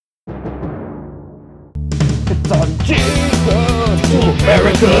It's on Jacob to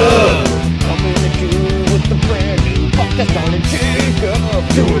America. Coming at you with the brand new podcast on Jacob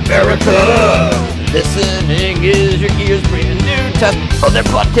to America. Listening is your ears brand new test on their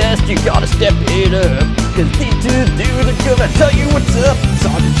podcast. You gotta step it up, cause these two dudes are gonna tell you what's up. It's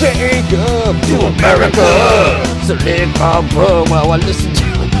on Jacob to America. So lick my bum while I listen to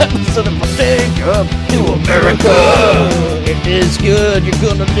an episode of Jacob to America. It is good, you're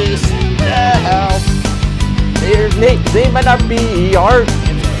gonna listen now. Their names, they might not be art.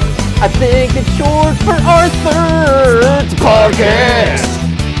 I think it's short for Arthur. It's a podcast.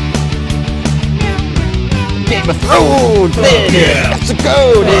 Game of Thrones did it.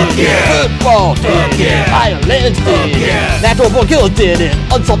 Mexico did it. Football did it. Violence did it. Natural Born Killers did it.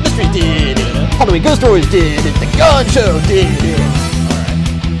 Unsolved Mysteries did it. Halloween Ghost Stories did it. The Gun Show did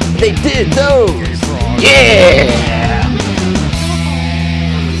it. They did those. Yeah.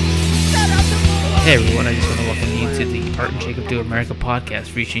 Hey everyone, I just want to welcome you to the Art and Jacob Do America podcast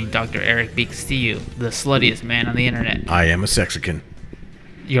featuring Dr. Eric B. Castillo, the sluttiest man on the internet. I am a Sexican.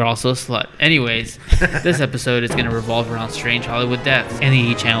 You're also a slut. Anyways, this episode is going to revolve around strange Hollywood deaths, and the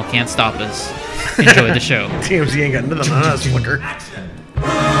E! Channel can't stop us. Enjoy the show. TMZ ain't got nothing on us, flicker.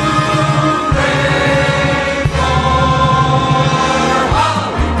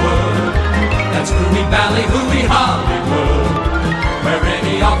 That's Hooey Valley, Hooey Hollywood, where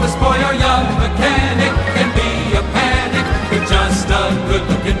any office boy or young mechanic can be a panic with just a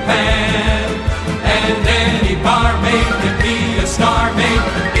good-looking pan. And any barmaid can be a star maid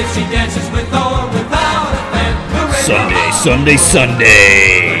if she dances with or without a fan. Sunday.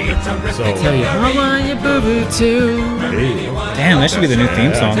 So, Tell your mama and your boo-boo too. Damn, that should be the new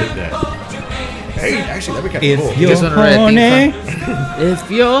theme song. hey, actually, that'd be kind If of cool. you're guys wanna write a theme horny,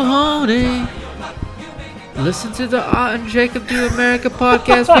 If you're horny, listen to the Art and Jacob Do America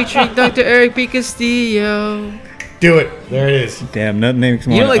podcast featuring Dr. Eric B. Castillo. Do it. There it is. damn, nothing makes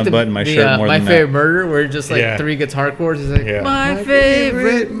me You know, want like to unbutton my shirt more my than favorite that. murder, where just like Yeah. 3 guitar chords is like Yeah. my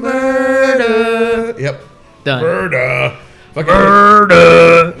favorite murder. Yep. Done. Birda. Fucking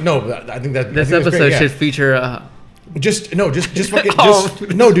Birda. No, I think that This I think that's episode great, yeah. should feature. Just fucking Oh,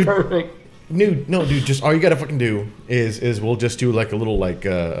 no, dude. No, dude. Just all you gotta fucking do is we'll just do like a little like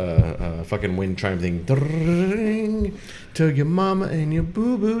fucking wind chime thing. Dring, tell your mama and your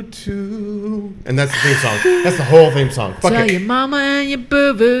boo boo too. And that's the theme song. That's the whole theme song. Fuck Tell it. your mama and your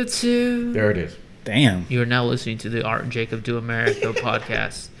boo boo too. There it is. Damn, You are now listening to the Art and Jacob Do America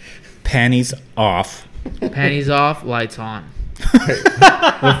podcast. panties off. Panties off, lights on.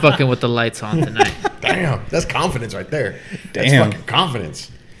 We're fucking with the lights on tonight. Damn, that's confidence right there. That's Damn. fucking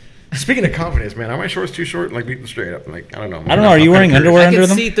confidence. Speaking of confidence, man, are my shorts too short? Like, beat them straight up. Like, I don't know. I don't know. Are you wearing underwear I under can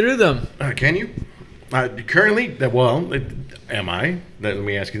them? see through them. Can you? Currently, am I? Let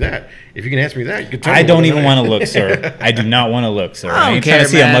me ask you that. If you can ask me that, you can tell me. I don't whether even or want not- to look, sir. I do not want to look, sir. I I don't ain't trying care, to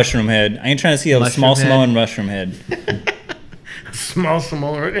see man. a mushroom head. I ain't trying to see a Mushroom small head. Samoan mushroom head. Small.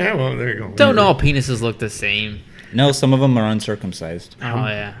 Yeah, well, there you go. Don't all penises look the same. No, some of them are uncircumcised. Oh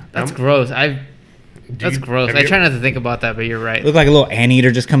yeah, that's gross. That's gross. have I you- try not to think about that, but you're right. Look like a little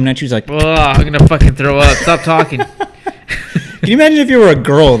anteater just coming at you. He's like, Ugh, I'm gonna fucking throw up. Stop talking. can you imagine if you were a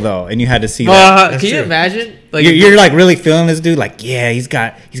girl though and you had to see that? Can you true. imagine? Like You're like really feeling this dude. Like, yeah, he's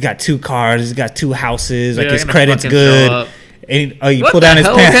got 2 cars, he's got 2 houses, like Dude, his I'm gonna credit's fucking good. throw up. And you What pull the down his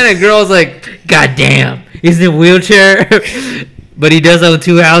hell? pants. What kind of girl's like? God damn, he's in a wheelchair, but he does own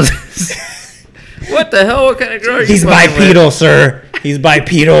 2 houses. What the hell? What kind of girl? Are you He's fucking with? bipedal, sir. He's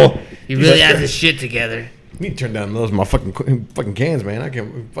bipedal. He really has his shit together. You need to turn down those my fucking cans, man. I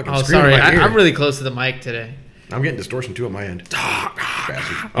can fucking Oh, scream sorry. in my ear. I'm really close to the mic today. I'm getting distortion too on my end.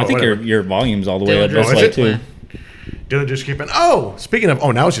 I think your volume's all the way Dylan up Dress this is way it? too. Dylan just keeping. Oh, speaking of.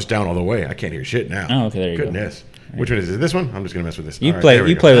 Oh, now it's just down all the way. I can't hear shit now. Oh, okay, there you go. Goodness. Which one is it? This one? I'm just gonna mess with this. You All right, play there we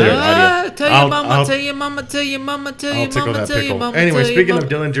you go. play with your audio. Tell your I'll- mama, I'll- tell your mama, tell your mama, tell I'll your tickle mama, that tell your pickle. mama. Anyway, tell your speaking mama.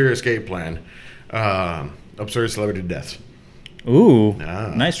 of Dillinger escape plan, absurd celebrity deaths. Ooh,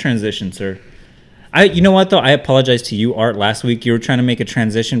 Ah. nice transition, sir. You know what though? I apologize to you, Art. Last week you were trying to make a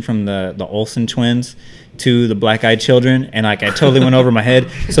transition from the Olsen twins to the Black Eyed Children, and like I totally went over my head.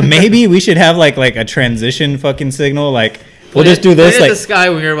 So maybe we should have like a transition fucking signal. Like we'll just do this. Look at Like the sky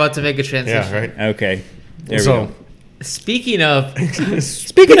when you're about to make a transition. Yeah, right. okay, there So, we go. Speaking of,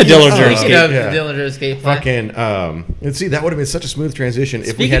 Speaking of Dillinger speaking escape, of yeah. Dillinger escape plan, fucking. Let's see. That would have been such a smooth transition if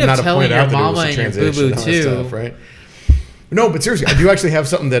we Speaking had of not have telling pointed your out that it was mama a and your transition. boo-boo and all that too. stuff, right? No, but seriously, I do actually have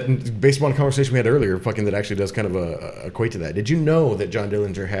something that, based on a conversation we had earlier, fucking that actually does kind of equate to that. Did you know that John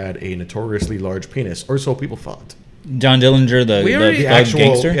Dillinger had a notoriously large penis, or so people thought? John Dillinger, the We already- thug actual-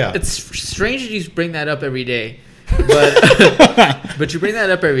 gangster. yeah. it's strange that you bring that up every day. But you bring that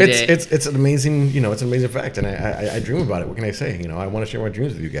up every day. It's an amazing, it's an amazing fact, and I dream about it. What can I say? I want to share my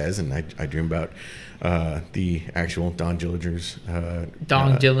dreams with you guys, and I dream about the actual Don Gillinger's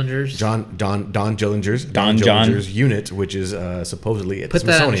Don Gillinger's unit, which is supposedly at Put the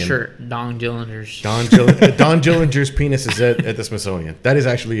that on a Smithsonian. shirt. Don Gillinger's. Don Gillinger's penis is at the Smithsonian. That is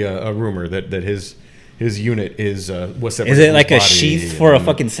actually a rumor that his unit is what's that? Is it like a sheath for a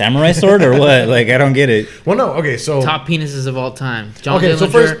fucking samurai sword or what? Like, I don't get it. Well, no. Okay, so Top penises of all time. John Okay, Dillinger, so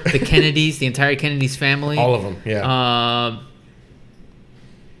first- the Kennedys, the entire Kennedys family. all of them. Yeah.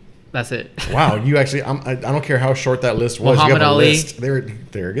 That's it. Wow, you actually, I don't care how short that list was. Muhammad you have a Ali. list. There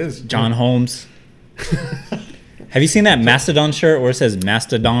it is. John Holmes. Have you seen that Mastodon shirt where it says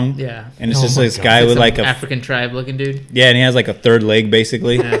Mastodon? Yeah. And it's Oh just my this God. guy It's with some like a African tribe looking dude. yeah, and he has like a third leg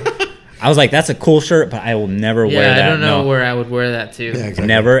basically. Yeah. I was like, that's a cool shirt, but I will never wear Yeah, that. I don't know No. where I would wear that to. Yeah, exactly.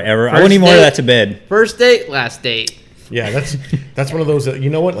 Never ever. I First wouldn't even wear date- that to bed. First date, last date. Yeah, that's one of those. You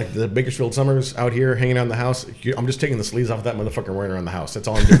know what? Like the Bakersfield summers out here hanging out in the house. I'm just taking the sleeves off that motherfucker and wearing around the house. That's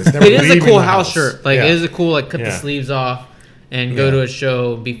all I'm doing. It's never It is a leaving cool the house shirt. Like Yeah. it is a cool cut the Yeah. sleeves off and go Yeah. to a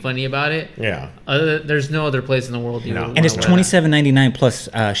show, be funny about it. Yeah. There's no other place in the world you No. would And it's wanna wear that. $27.99 plus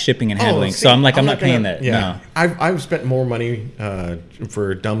shipping and handling. see, So I'm like, I'm not gonna- paying that. Yeah, No. I've spent more money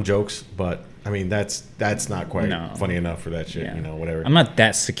for dumb jokes, but I mean that's not quite No. funny enough for that shit. Yeah. Whatever. I'm not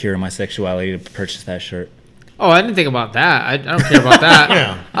that secure in my sexuality to purchase that shirt. Oh, I didn't think about that. I don't care about that.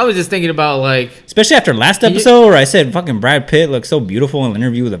 Yeah. I was just thinking about like Especially after last episode where I said fucking Brad Pitt looks so beautiful in an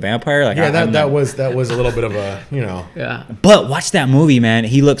interview with a vampire. Like, Yeah, I'm that not- was a little bit of a yeah. But watch that movie, man.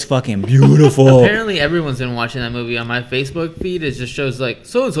 He looks fucking beautiful. Apparently, everyone's been watching that movie on my Facebook feed. It just shows like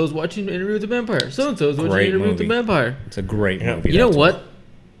so and so's watching Interview with the Vampire. So and so's watching Great Interview with the movie. Vampire. It's a great Yeah. movie. You know that's what?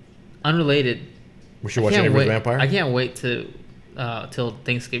 Unrelated. we should I watch can't Interview with wait. the Vampire. I can't wait to till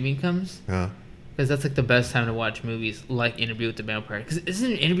Thanksgiving comes because that's like the best time to watch movies like Interview with the Vampire. Because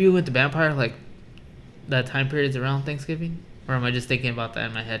isn't Interview with the Vampire like that time period's around Thanksgiving? Or am I just thinking about that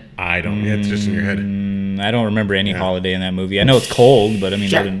in my head? I don't. It's just in your head. I don't remember any holiday in that movie. I know it's cold, but I mean,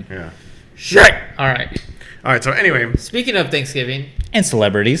 Shit. other than- Yeah. Shit. All right. All right. So anyway, Speaking of Thanksgiving, and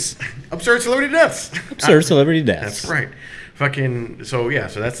celebrities, absurd celebrity deaths. absurd celebrity deaths. That's right. Fucking. So yeah.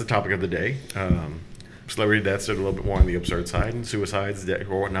 So that's the topic of the day. Celebrity deaths are a little bit more on the absurd side, and suicides or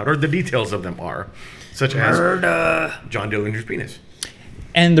whatnot, or the details of them are, such as John Dillinger's penis.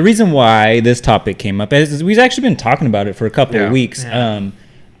 And the reason why this topic came up is we've actually been talking about it for a couple of weeks. Yeah.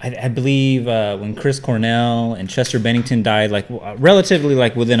 I believe when Chris Cornell and Chester Bennington died, like relatively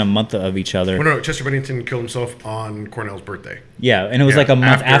like within a month of each other. Well, no, Chester Bennington killed himself on Cornell's birthday. Yeah, and it was Yeah, like a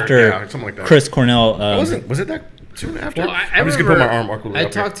month after- after yeah, something like that. Chris Cornell. Was it that soon after? well, I I'm just gonna remember put my arm awkwardly I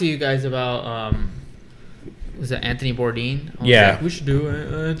up here. talked to you guys about was it Anthony Bourdain? I was Yeah. like, we should do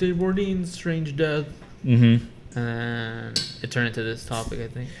Anthony Bourdain's strange death, Mm-hmm. and it turned into this topic. I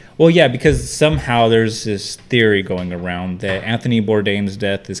think. Well, yeah, because somehow there's this theory going around that Anthony Bourdain's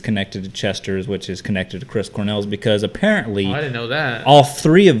death is connected to Chester's, which is connected to Chris Cornell's, because apparently Oh, I didn't know that. all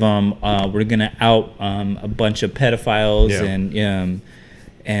three of them were going to out a bunch of pedophiles Yeah.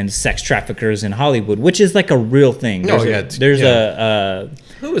 and sex traffickers in Hollywood, which is like a real thing. No, There's yeah, a, it's- there's yeah.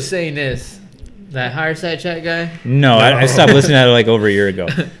 Who was saying this? That higher side chat guy? No, I stopped listening to it like over a year ago.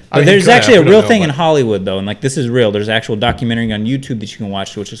 But mean, there's you could actually have, a we real don't thing know, in but- Hollywood, though, and like this is real. There's actual documentary on YouTube that you can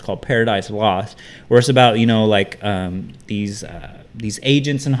watch, which is called Paradise Lost, where it's about these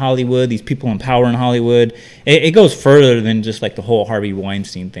agents in Hollywood, these people in power in Hollywood. It goes further than just like the whole Harvey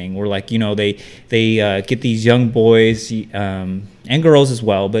Weinstein thing, where like they get these young boys and girls as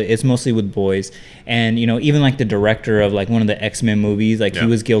well, but it's mostly with boys. And even like the director of like one of the X-Men movies, like he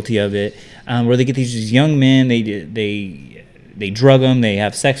was guilty of it, where they get these young men, they drug them, they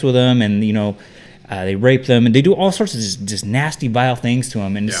have sex with them, and they rape them, and they do all sorts of just nasty, vile things to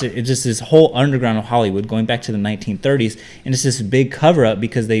them. And it's just this whole underground of Hollywood going back to the 1930s, and it's this big cover-up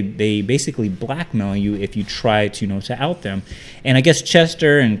because they basically blackmail you if you try to out them. And I guess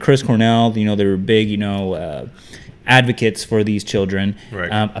Chester and Chris Cornell, they were big, advocates for these children, Right.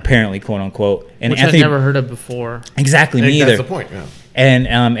 apparently, quote unquote. And Which Anthony, I've never heard of before. exactly, I me think either. that's the point. Yeah. And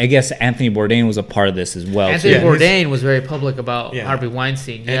I guess Anthony Bourdain was a part of this as well. Anthony too. Yeah, Bourdain was very public about Yeah. Harvey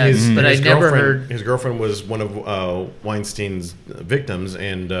Weinstein. And Yes, but I never girlfriend- heard. his girlfriend was one of Weinstein's victims,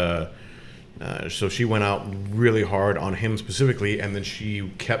 and so she went out really hard on him specifically, and then she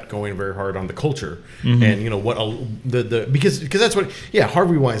kept going very hard on the culture. Mm-hmm. And what the because that's what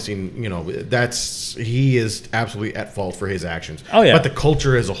Harvey Weinstein, he is absolutely at fault for his actions. Oh, yeah. But the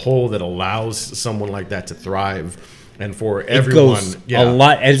culture as a whole that allows someone like that to thrive. And for It everyone, goes a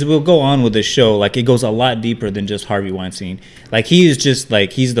lot, as we'll go on with the show, like it goes a lot deeper than just Harvey Weinstein. Like he is just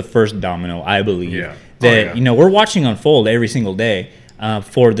like, he's the first domino, I believe, Yeah. that we're watching unfold every single day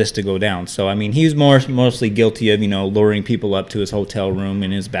for this to go down. So I mean, he was mostly guilty of luring people up to his hotel room in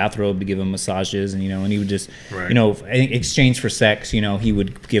his bathrobe to give them massages, and and he would just in exchange for sex, he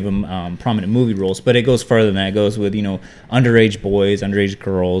would give them prominent movie roles. But it goes further than that. It goes with underage boys, underage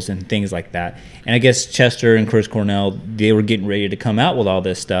girls, and things like that. And I guess Chester and Chris Cornell, they were getting ready to come out with all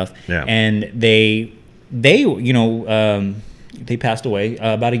this stuff, and they passed away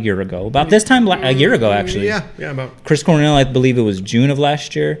about a year ago. About this time, a year ago, actually. Yeah, about. Chris Cornell, I believe it was June of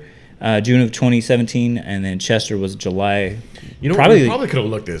last year, June of 2017, and then Chester was July. We probably could have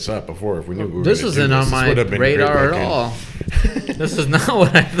looked this up before if we knew we were This wasn't on my radar at all. This is not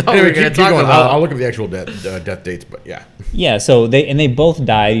what I thought we were going to talk about. I'll look at the actual death dates, but yeah. Yeah, so they both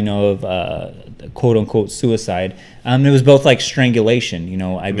died, of quote unquote suicide. It was both like strangulation.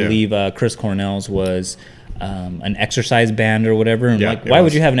 I believe Chris Cornell's was an exercise band or whatever. And why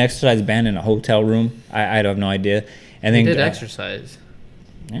would you have an exercise band in a hotel room? I have no idea. And then did exercise.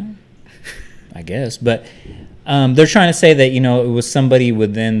 Yeah, I guess. But they're trying to say that it was somebody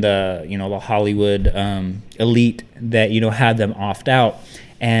within the the Hollywood elite that had them offed out.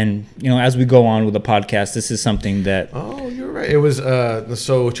 And as we go on with the podcast, this is something that. Oh, you're right. It was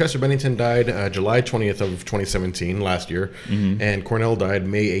so Chester Bennington died July 20th of 2017 last year, and Cornell died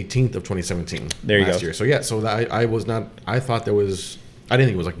May 18th of 2017 last year. So yeah, so I was not. I thought there was. I didn't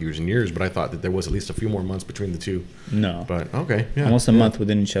think it was like years and years, but I thought that there was at least a few more months between the two. No, but okay, yeah, almost a month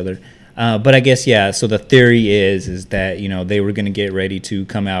within each other. But I guess so the theory is that they were going to get ready to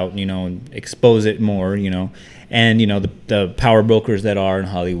come out, and expose it more, and the power brokers that are in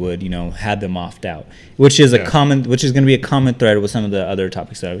Hollywood, had them offed out, which is going to be a common thread with some of the other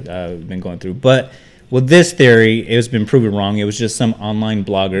topics that I've been going through. But with this theory, it has been proven wrong. It was just some online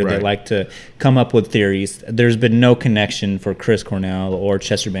blogger that liked to come up with theories. There's been no connection for Chris Cornell or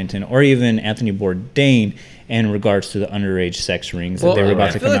Chester Bennington or even Anthony Bourdain in regards to the underage sex rings that they were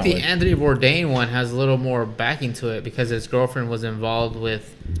about to come out with. I feel like the Anthony Bourdain one has a little more backing to it because his girlfriend was involved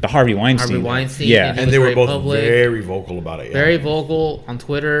with the Harvey Weinstein. Yeah, and they were both very vocal about it. Yeah. Very vocal on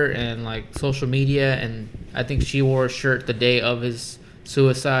Twitter and like social media, and I think she wore a shirt the day of his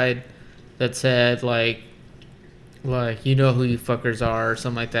suicide that said like you know who you fuckers are or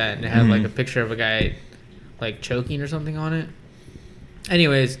something like that, and it had like a picture of a guy like choking or something on it.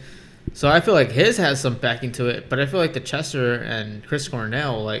 Anyways, so I feel like his has some backing to it, but I feel like the Chester and Chris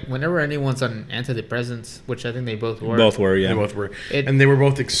Cornell, like whenever anyone's on antidepressants, which I think they both were. Both were, yeah. They both were. And they were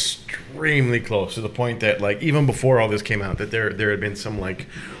both extremely close to the point that like even before all this came out, that there had been some like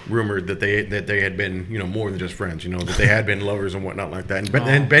rumor that they had been, more than just friends, that they had been lovers and whatnot like that.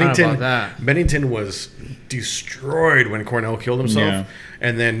 And Bennington was destroyed when Cornell killed himself. Yeah.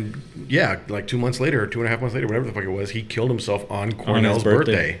 And then, like 2 months later, 2.5 months later, whatever the fuck it was, he killed himself on Cornell's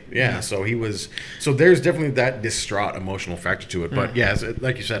birthday. Yeah, so he was. So there's definitely that distraught emotional factor to it. But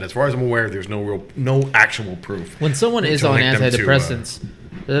like you said, as far as I'm aware, there's no actual proof. When someone is on antidepressants,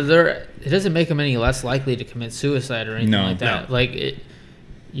 it doesn't make them any less likely to commit suicide or anything like that. No. Like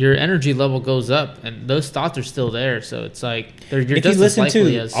your energy level goes up, and those thoughts are still there. So it's like you're if just you listen as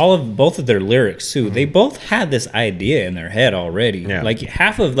likely to as both of their lyrics too, they both had this idea in their head already. Yeah. Like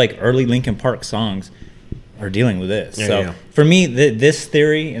half of like early Linkin Park songs are dealing with this. For me, this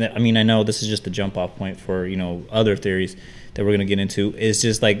theory, and I mean, I know this is just a jump off point for other theories that we're gonna get into. Is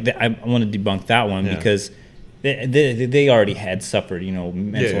just like I want to debunk that one because they already had suffered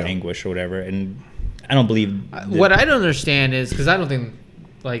mental anguish or whatever, and I don't believe what I don't understand is because I don't think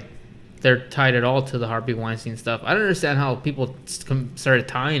like they're tied at all to the Harvey Weinstein stuff. I don't understand how people started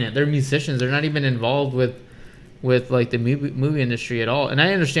tying it. They're musicians. They're not even involved with like the movie industry at all. And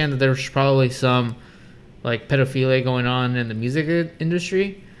I understand that there's probably some like pedophilia going on in the music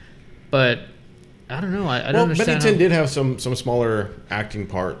industry, but I don't know. I don't understand. Bennington did have some smaller acting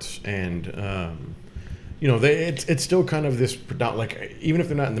parts, and it's still kind of this like even if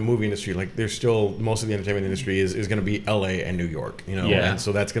they're not in the movie industry, like they're still most of the entertainment industry is going to be L.A. and New York, and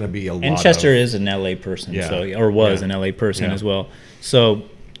so that's going to be a lot. And Chester is an L.A. person, or was an L.A. person as well. So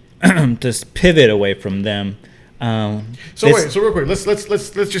to pivot away from them. So real quick, let's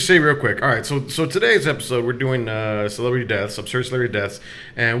just say real quick. All right, so today's episode we're doing celebrity deaths, absurd celebrity deaths,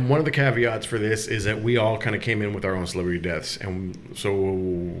 and one of the caveats for this is that we all kind of came in with our own celebrity deaths, and so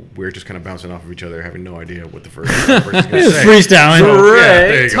we're just kind of bouncing off of each other, having no idea what the first person's going to say. Freestyling.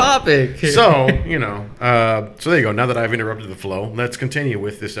 Great topic. So so there you go. Now that I've interrupted the flow, let's continue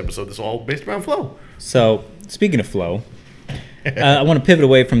with this episode. This is all based around flow. So speaking of flow. I want to pivot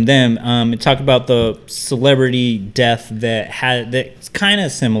away from them and talk about the celebrity death that's kind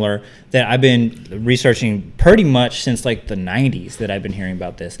of similar that I've been researching pretty much since like the 90s that I've been hearing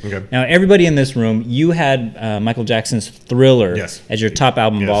about this. Okay. Now, everybody in this room, you had Michael Jackson's Thriller Yes. as your top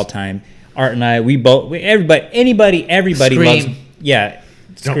album of Yes. all time. Art and I, everybody Scream. loves. Yeah,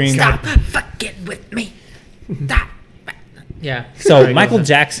 Scream. stop. fucking with me. Stop. Yeah. So Sorry, Michael go ahead.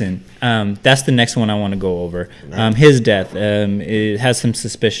 Jackson, that's the next one I want to go over. His death, it has some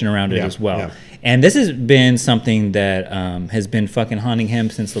suspicion around it Yeah, as well. yeah. And this has been something that has been fucking haunting him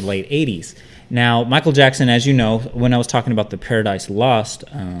since the late 80s. Now, Michael Jackson, as you know, when I was talking about the Paradise Lost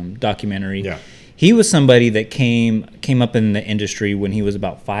documentary, Yeah. he was somebody that came up in the industry when he was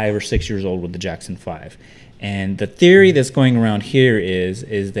about 5 or 6 years old with the Jackson 5. And the theory that's going around here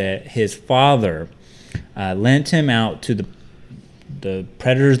is that his father lent him out to the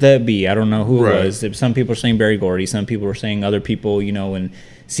predators that be. I don't know who Right. it was. Some people are saying Berry Gordy. Some people are saying other people, you know, in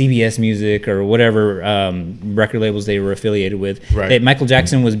CBS Music or whatever record labels they were affiliated with. Right. That Michael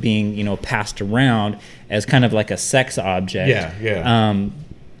Jackson was being, you know, passed around as kind of like a sex object. Yeah.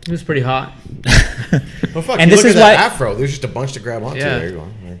 It was pretty hot. Well, fuck. And You this look is at that why- afro. There's just a bunch to grab onto. Yeah. There you go.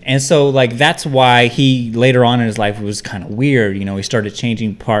 And so, like, that's why he later on in his life was kind of weird. You know, he started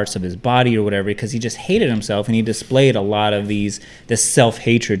changing parts of his body or whatever because he just hated himself, and he displayed a lot of this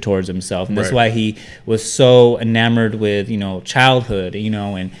self-hatred towards himself. And that's Right. why he was so enamored with, you know, childhood, you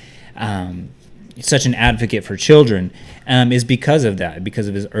know, and such an advocate for children is because of that, because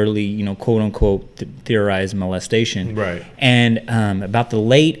of his early, you know, quote-unquote theorized molestation. Right. And about the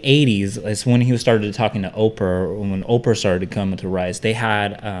late 80s is when he started talking to Oprah, when Oprah started to come into rise. They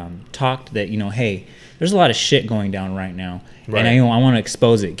had talked that, you know, hey, there's a lot of shit going down right now. Right. And I want to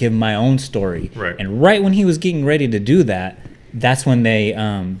expose it, give my own story. Right. And right when he was getting ready to do that, that's when they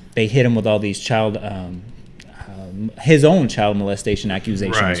hit him with all these his own child molestation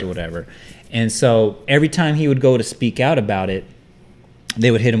accusations Right. or whatever. And so every time he would go to speak out about it,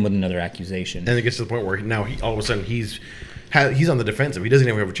 they would hit him with another accusation. And it gets to the point where now all of a sudden he's on the defensive. He doesn't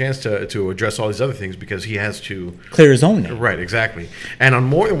even have a chance to address all these other things because he has to Clear his own name. Right, exactly. And on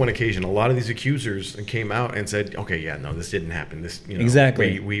more than one occasion, a lot of these accusers came out and said, "Okay, yeah, no, this didn't happen. This, you know,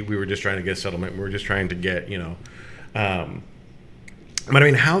 Exactly. We were just trying to get a settlement. We were just trying to get, you know." But I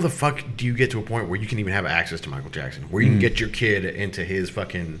mean, how the fuck do you get to a point where you can even have access to Michael Jackson, where you can get your kid into his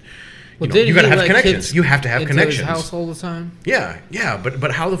fucking? Well, You gotta he have let connections. kids You have to have into connections. His house all the time. Yeah,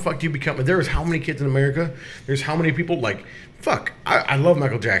 but how the fuck do you become? There's how many kids in America? There's how many people like? Fuck, I love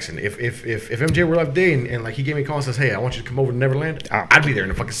Michael Jackson. If MJ were alive today and like he gave me a call and says, "Hey, I want you to come over to Neverland," I'd be there in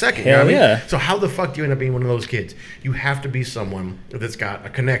a fucking second. You know Hell what I mean? yeah. So how the fuck do you end up being one of those kids? You have to be someone that's got a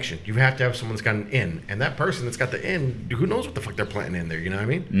connection. You have to have someone that's got an in, and that person that's got the in, who knows what the fuck they're planting in there? You know what I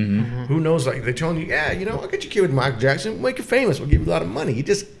mean? Mm-hmm. Who knows? Like they're telling you, yeah, you know, I'll get your kid with Michael Jackson, we'll make you famous, we'll give you a lot of money. You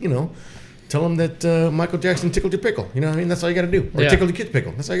just, you know. Tell them that Michael Jackson tickled your pickle. You know what I mean? That's all you got to do. Or Yeah. tickle your kid's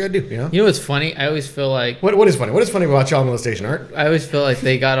pickle. That's all you got to do. You know? You know what's funny? I always feel like What is funny? What is funny about child molestation, Art?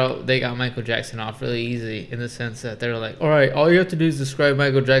 they got Michael Jackson off really easy in the sense that they're like, all right, all you have to do is describe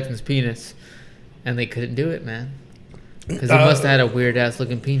Michael Jackson's penis, and they couldn't do it, man, because he must have had a weird ass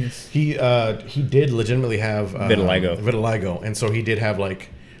looking penis. He did legitimately have vitiligo, and so he did have like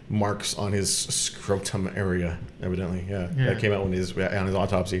marks on his scrotum area, evidently. Yeah. That came out on his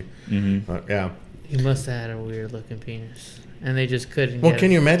autopsy. Mm-hmm. Yeah. He must have had a weird looking penis, and they just couldn't. Well, get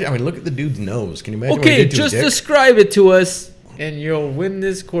can it. you imagine? I mean, look at the dude's nose. Can you imagine? what he Okay, did to his just dick? describe it to us, and you'll win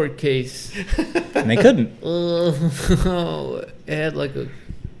this court case. And they couldn't. It had like a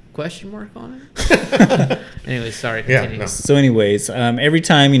question mark on it. Anyway, sorry. Yeah, Continue. no. So, anyways, every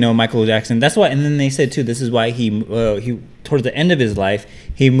time, you know, Michael Jackson, that's why, and then they said too, this is why he towards the end of his life,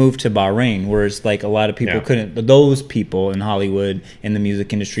 he moved to Bahrain, whereas like a lot of people those people in Hollywood in the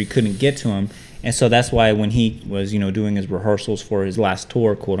music industry couldn't get to him. And so that's why when he was, you know, doing his rehearsals for his last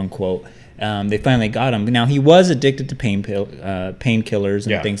tour, quote unquote, they finally got him. Now, he was addicted to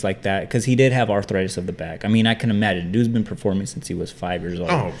painkillers and things like that because he did have arthritis of the back. I mean, I can imagine. The dude's been performing since he was 5 years old.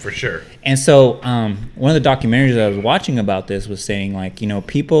 Oh, for sure. And so one of the documentaries I was watching about this was saying, like, you know,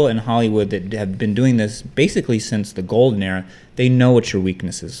 people in Hollywood that have been doing this basically since the golden era, they know what your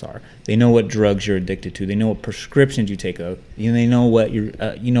weaknesses are. They know what drugs you're addicted to. They know what prescriptions you take. They know what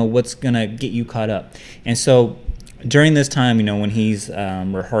what's gonna get you caught up. And so during this time, you know, when he's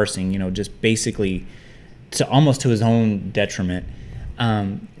rehearsing, you know, just basically almost to his own detriment,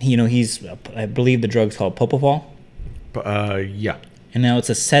 you know, I believe the drug's called Propofol. Yeah. And now it's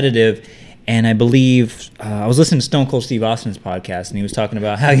a sedative. And I believe I was listening to Stone Cold Steve Austin's podcast, and he was talking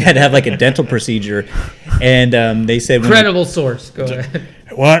about how he had to have like a dental procedure. And they said, Credible source. Go ahead.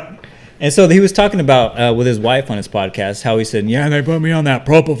 "What? And so he was talking about with his wife on his podcast how he said, yeah, they put me on that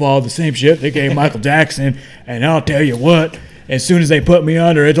propofol, the same shit they gave Michael Jackson, and I'll tell you what, as soon as they put me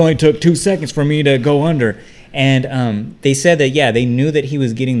under, it only took 2 seconds for me to go under. And they said that, yeah, they knew that he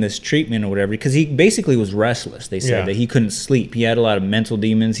was getting this treatment or whatever because he basically was restless. They said that he couldn't sleep. He had a lot of mental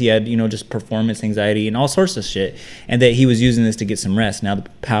demons. He had, just performance anxiety and all sorts of shit, and that he was using this to get some rest. Now, the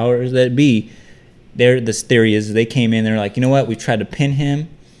powers that be, this theory is they came in, they're like, you know what, we tried to pin him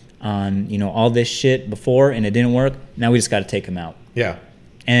on, all this shit before, and it didn't work. Now we just got to take him out. Yeah.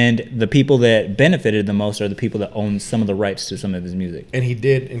 And the people that benefited the most are the people that own some of the rights to some of his music. And he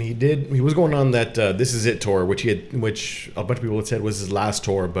was going on that This Is It tour, which a bunch of people had said was his last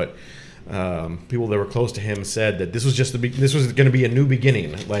tour, but people that were close to him said that this was going to be a new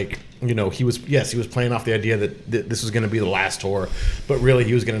beginning. Like, he was playing off the idea that this was going to be the last tour, but really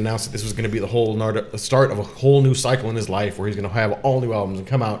he was going to announce that this was going to be the start of a whole new cycle in his life where he's going to have all new albums and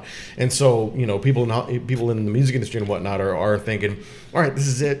come out. And so, people in the music industry and whatnot are thinking, all right, this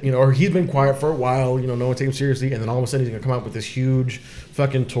is it, or he's been quiet for a while, no one takes him seriously, and then all of a sudden he's going to come out with this huge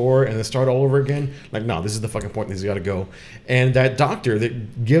fucking tour and then start all over again. Like, no, this is the fucking point. This has got to go. And that doctor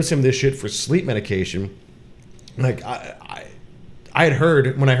that gives him this shit for sleep medication, like, I had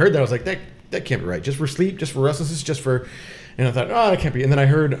heard, when I heard that, I was like, that can't be right. Just for sleep, just for restlessness, just for... And I thought, that can't be. And then I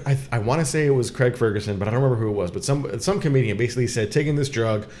heard, I want to say it was Craig Ferguson, but I don't remember who it was. But some comedian basically said taking this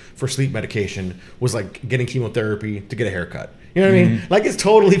drug for sleep medication was like getting chemotherapy to get a haircut. You know what I mean? Like, it's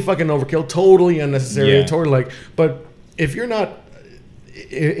totally fucking overkill, totally unnecessary, totally like... But if you're not...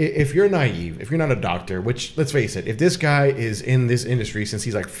 If you're naive, if you're not a doctor, which, let's face it, if this guy is in this industry since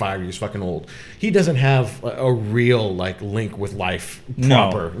he's like 5 years fucking old, he doesn't have a real like link with life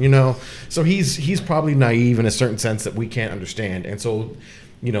proper, So he's probably naive in a certain sense that we can't understand. And so,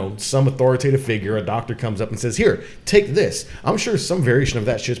 some authoritative figure, a doctor, comes up and says, here, take this. I'm sure some variation of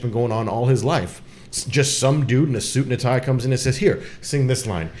that shit's been going on all his life. Just some dude in a suit and a tie comes in and says, here, sing this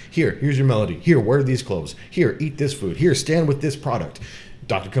line. Here's your melody. Here, wear these clothes. Here, eat this food. Here, stand with this product.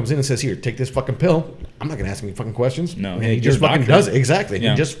 Doctor comes in and says, here, take this fucking pill. I'm not going to ask any fucking questions. No, and he just fucking does it. Exactly.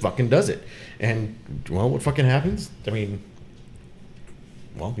 Yeah. He just fucking does it. And, well, what fucking happens? I mean,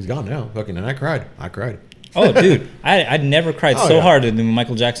 well, he's gone now. Fucking, and I cried. Oh, dude. I'd never cried hard when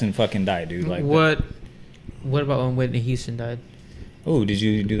Michael Jackson fucking died, dude. Like, what about when Whitney Houston died? Oh, did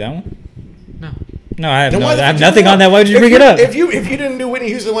you do that one? No, I have nothing on that. Why did you bring it up? If you didn't do Whitney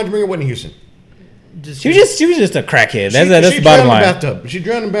Houston, why'd you bring up Whitney Houston? She was just a crackhead. That's the bottom line. She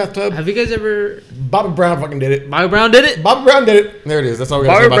drowned in the bathtub. Have you guys ever? Bobby Brown fucking did it. Bobby Brown did it. There it is. That's all we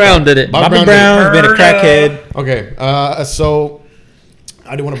got to say about Bobby Brown that. did it. Bobby Brown's been a crackhead. Okay, so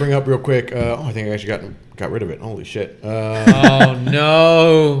I do want to bring up real quick. I think I actually got rid of it. Holy shit. Oh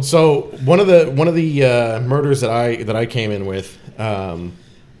no. So one of the murders that I came in with.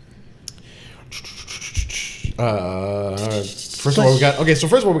 First of all,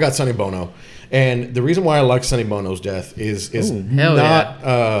 we got Sonny Bono, and the reason why I like Sonny Bono's death is not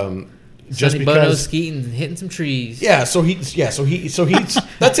just Sonny because Bono skeeting, hitting some trees. Yeah, so he's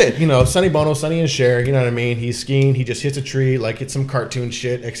that's it. Sonny Bono, Sonny and Cher. You know what I mean? He's skiing. He just hits a tree like it's some cartoon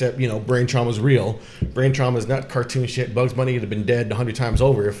shit. Except brain trauma's real. Brain trauma is not cartoon shit. Bugs Bunny would have been dead 100 times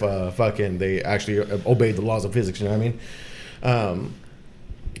over if fucking they actually obeyed the laws of physics. You know what I mean?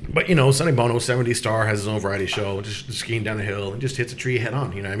 But, Sonny Bono, 70s star, has his own variety show, just skiing down a hill and just hits a tree head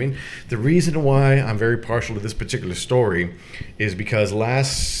on, you know what I mean? The reason why I'm very partial to this particular story is because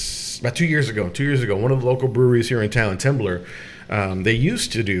about 2 years ago, one of the local breweries here in town, Tembler, they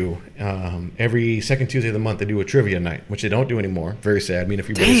used to do, every second Tuesday of the month, they do a trivia night, which they don't do anymore. Very sad. Me and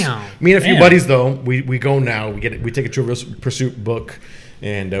a few buddies, though, we go now, we take a Trivial Pursuit book,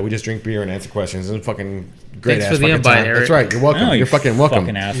 and we just drink beer and answer questions. And fucking great Thanks ass for the fucking invite, time. Eric. That's right. You're welcome. Oh, you're fucking welcome.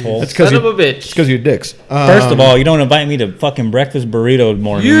 Fucking asshole. That's Son of a bitch. It's because you're dicks. First of all, you don't invite me to fucking breakfast burrito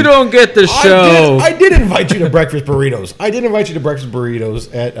morning. You don't get the show. I did invite you to breakfast burritos.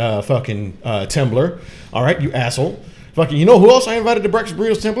 At fucking Tembler. All right, you asshole. Fucking, you know who else I invited to breakfast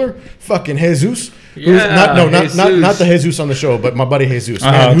burritos, Tembler? Fucking Jesus. Yeah, not the Jesus on the show, but my buddy Jesus,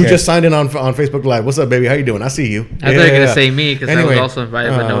 who just signed in on Facebook Live. What's up, baby? How you doing? I see you. I thought you were gonna say me because I was also invited,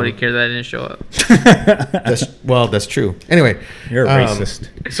 but nobody cared that I didn't show up. That's true. Anyway, you're a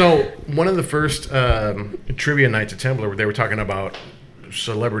racist. So one of the first trivia nights at Tembler, where they were talking about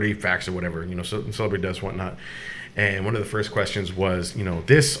celebrity facts or whatever, celebrity deaths, whatnot. And one of the first questions was,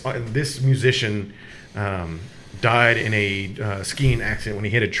 this musician died in a skiing accident when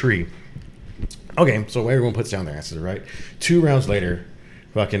he hit a tree. Okay, so everyone puts down their answers, right? 2 rounds later,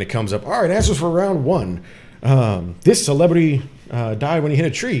 fucking it comes up. All right, answers for round 1. This celebrity died when he hit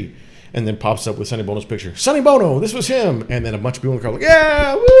a tree. and then pops up with Sonny Bono's picture. Sonny Bono, this was him. And then a bunch of people in the crowd like,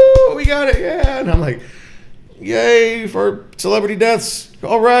 yeah, woo, we got it, yeah. And I'm like, yay for celebrity deaths.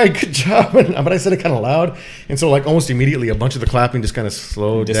 All right, good job. But I said it kind of loud. And so like almost immediately a bunch of the clapping just kind of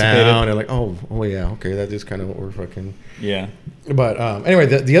slowed down. And like, oh yeah, okay, that is kind of what we're fucking... Yeah. But anyway,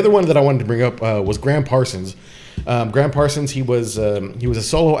 the other one that I wanted to bring up was Graham Parsons. Graham Parsons, he was a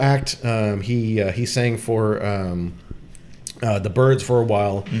solo act. He sang for the Byrds for a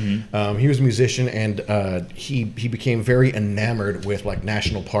while. Mm-hmm. He was a musician, and he became very enamored with like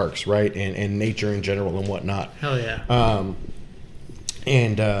national parks, right, and nature in general and whatnot. Hell yeah.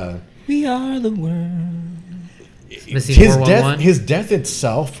 We are the world. His death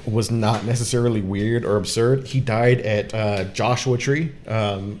itself was not necessarily weird or absurd. He died at Joshua Tree,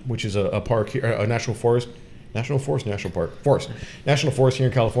 which is a park here, a national forest here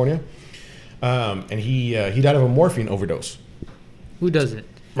in California. And he died of a morphine overdose. Who doesn't?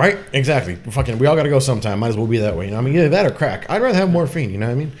 Right? Exactly. We all got to go sometime. Might as well be that way. You know what I mean? Either that or crack. I'd rather have morphine. You know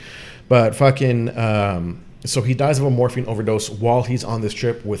what I mean? But so he dies of a morphine overdose while he's on this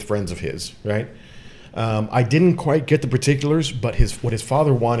trip with friends of his. Right? I didn't quite get the particulars, but what his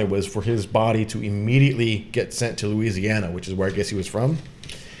father wanted was for his body to immediately get sent to Louisiana, which is where I guess he was from.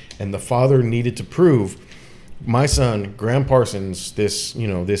 And the father needed to prove, my son, Graham Parsons, this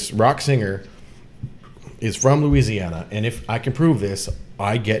rock singer, is from Louisiana, and if I can prove this,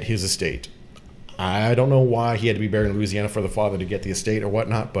 I get his estate. I don't know why he had to be buried in Louisiana for the father to get the estate or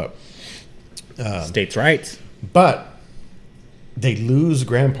whatnot, but... states' rights. But they lose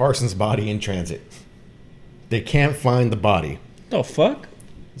Graham Parsons' body in transit. They can't find the body. The fuck?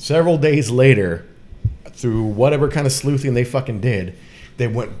 Several days later, through whatever kind of sleuthing they fucking did, they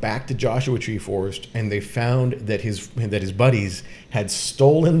went back to Joshua Tree Forest and they found that his buddies had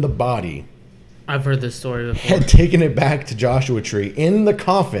stolen the body. I've heard this story before. Had taken it back to Joshua Tree in the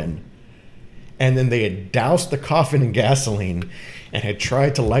coffin, and then they had doused the coffin in gasoline and had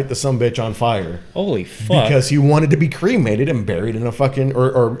tried to light the sumbitch on fire. Holy fuck. Because he wanted to be cremated and buried in a fucking,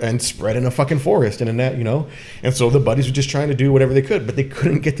 and spread in a fucking forest and in that, And so the buddies were just trying to do whatever they could, but they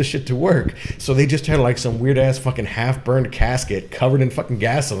couldn't get the shit to work. So they just had like some weird ass fucking half-burned casket covered in fucking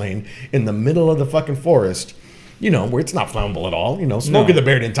gasoline in the middle of the fucking forest. Where it's not flammable at all. Smokey the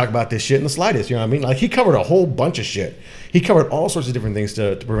Bear didn't talk about this shit in the slightest. You know what I mean? Like, he covered a whole bunch of shit. He covered all sorts of different things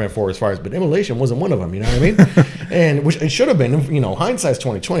to prevent forest fires, but immolation wasn't one of them. You know what I mean? And which it should have been. Hindsight's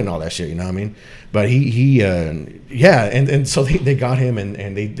 20/20 and all that shit. You know what I mean? But and so they got him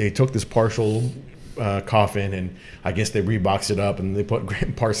and they took this partial coffin, and I guess they reboxed it up and they put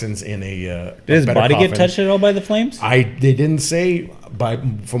Graham Parsons in a did his body coffin. get touched at all by the flames? They didn't say, but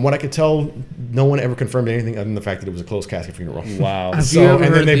from what I could tell, no one ever confirmed anything other than the fact that it was a closed casket funeral. Wow. And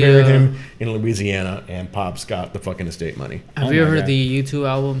then they buried him in Louisiana, and Pops got the fucking estate money. Have you ever heard the U2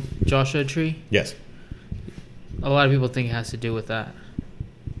 album Joshua Tree? Yes. A lot of people think it has to do with that.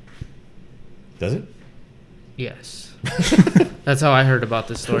 Does it? Yes. That's how I heard about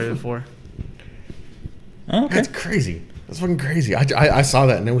this story before. Oh, okay. That's crazy. That's fucking crazy. I saw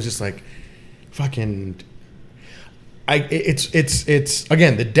that and it was just like, fucking. It's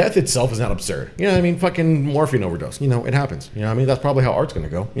again, the death itself is not absurd. You know what I mean? Fucking morphine overdose. It happens. You know what I mean? That's probably how art's gonna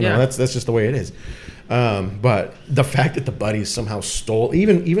go. That's just the way it is. But the fact that the buddies somehow stole,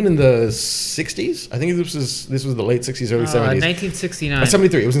 even in the 60s, I think this was the late 60s, early 70s. 1969.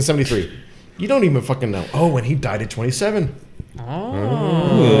 73. It was in 73. You don't even fucking know. Oh, and he died at 27.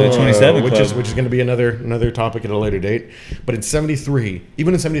 Ooh, 27 which club. is going to be another topic at a later date. But in 73,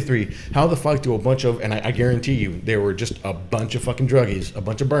 even in 73, how the fuck do a bunch of, and I guarantee you, there were just a bunch of fucking druggies, a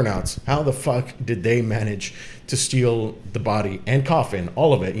bunch of burnouts. How the fuck did they manage to steal the body and coffin,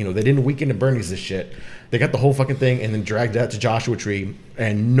 all of it? They didn't weaken at Bernie's this shit. They got the whole fucking thing and then dragged it out to Joshua Tree,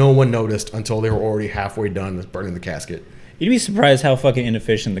 and no one noticed until they were already halfway done with burning the casket. You'd be surprised how fucking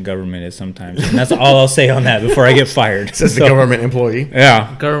inefficient the government is sometimes. And that's all I'll say on that before I get fired. Says the government employee.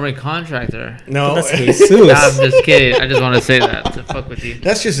 Yeah. Government contractor. No. That's Jesus. Nah, I'm just kidding. I just want to say that to fuck with you.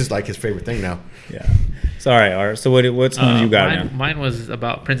 That's just his favorite thing now. Yeah. So, all right, Art. So what's one you got now? Mine was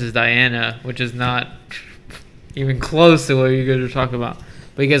about Princess Diana, which is not even close to what you guys were talking about.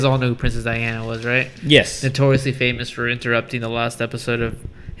 But you guys all know who Princess Diana was, right? Yes. Notoriously famous for interrupting the last episode of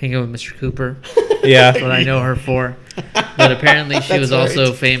Hanging with Mr. Cooper. Yeah. That's what I know her for. But apparently she was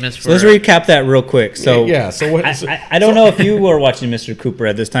also famous for... So let's recap that real quick. So So what? I don't know if you were watching Mr. Cooper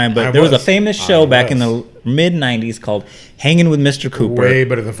at this time, but there was a famous show back in the mid-'90s called Hanging with Mr. Cooper. Way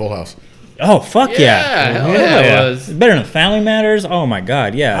better than Full House. Oh, fuck yeah. Hell yeah, it was. Better than Family Matters. Oh, my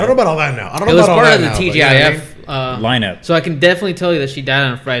God, yeah. I don't know about all that now. I don't know It was about all part that of the now, TGIF lineup. So I can definitely tell you that she died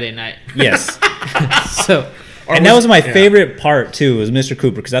on a Friday night. Yes. So... And that was my favorite part too, was Mr.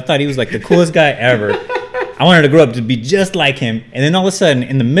 Cooper, because I thought he was like the coolest guy ever. I wanted to grow up to be just like him. And then all of a sudden,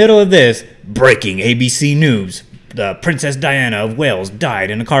 in the middle of this, breaking ABC News, the Princess Diana of Wales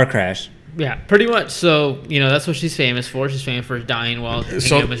died in a car crash. Yeah, pretty much. So, that's what she's famous for. She's famous for dying while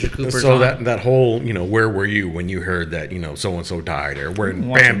Mr. Cooper's on. that whole, where were you when you heard that, so-and-so died, or when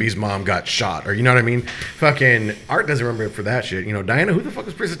Bambi's mom got shot, or you know what I mean? Fucking Art doesn't remember it for that shit. Diana, who the fuck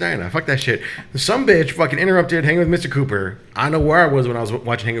was Princess Diana? Fuck that shit. Some bitch fucking interrupted Hanging with Mr. Cooper. I know where I was when I was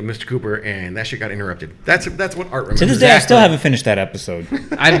watching Hanging with Mr. Cooper, and that shit got interrupted. That's what Art remembers. To this day, I still haven't finished that episode.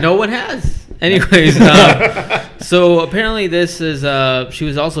 No one has. Anyways, so apparently this is, she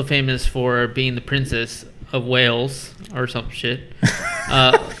was also famous for being the Princess of Wales or some shit,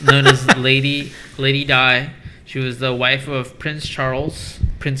 known as Lady Di. She was the wife of Prince Charles,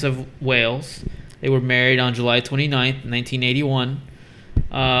 Prince of Wales. They were married on July 29th, 1981.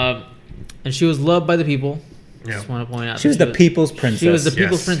 And she was loved by the people. Yeah. Just want to point out. She was the people's princess. She was the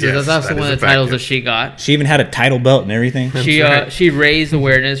people's princess. Yes, That's also that one is of the a fact, titles yes. that she got. She even had a title belt and everything. She raised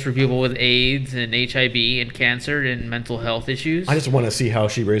awareness for people with AIDS and HIV and cancer and mental health issues. I just want to see how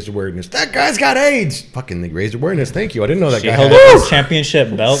she raised awareness. That guy's got AIDS. Fucking, they raised awareness. Thank you. I didn't know that She guy held had up AIDS. his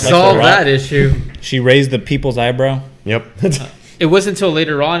championship belt. Solve like that issue. She raised the people's eyebrow. Yep. It wasn't until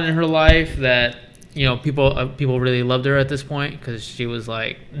later on in her life that people really loved her at this point, because she was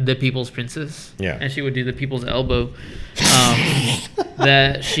like the people's princess. Yeah. And she would do the people's elbow.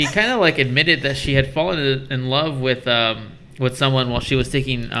 That she kind of like admitted that she had fallen in love with someone while she was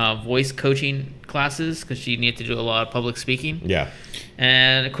taking voice coaching classes, because she needed to do a lot of public speaking. Yeah.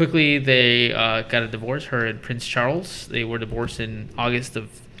 And quickly they got a divorce, her and Prince Charles. They were divorced in August of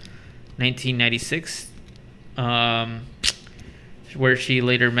 1996, where she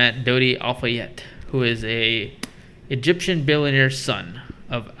later met Dodi Al-Fayed, who is a Egyptian billionaire's son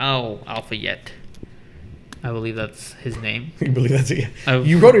of Al-Fayed. I believe that's his name. You believe that's it?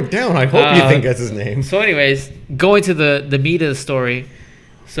 You wrote it down. I hope you think that's his name. So anyways, going to the meat of the story.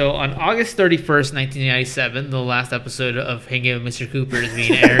 So on August 31st, 1997, the last episode of Hanging with Mr. Cooper is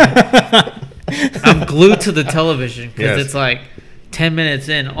being aired. I'm glued to the television because Yes. it's like 10 minutes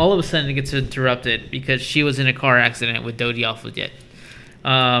in. All of a sudden it gets interrupted because she was in a car accident with Dodi Al-Fayed.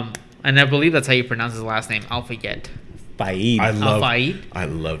 And I believe that's how you pronounce his last name, Al-Fayed. Fayed. I love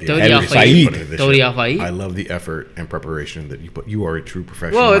the Dodi effort Al-Fayed. you put into this Dodi shit. Al-Fayed. I love the effort and preparation that you put. You are a true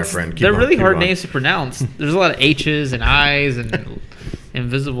professional, Well, my friend. they're really hard names. names to pronounce. There's a lot of H's and I's and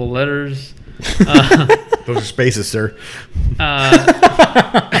invisible letters. Those are spaces, sir.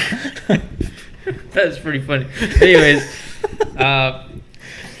 That's pretty funny. Anyways,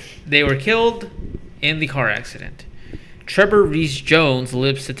 they were killed in the car accident. Trevor Reese-Jones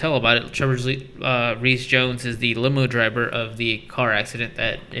lives to tell about it. Trevor Reese-Jones is the limo driver of the car accident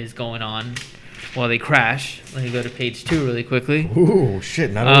that is going on while they crash. Let me go to page 2 really quickly. Ooh,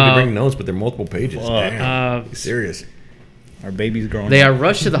 shit. Not only to bring notes, but they're multiple pages. Fuck. Damn. Be serious. Our baby's growing They up. are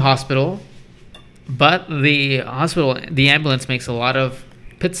rushed to the hospital, but the ambulance makes a lot of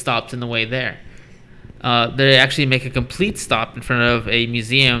pit stops in the way there. They actually make a complete stop in front of a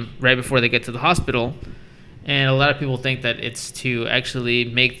museum right before they get to the hospital. And a lot of people think that it's to actually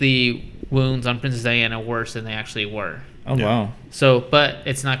make the wounds on Princess Diana worse than they actually were. Oh, wow. So, but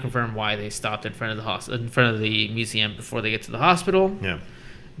it's not confirmed why they stopped in front of the museum before they get to the hospital. Yeah.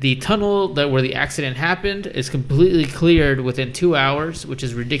 The tunnel where the accident happened is completely cleared within 2 hours, which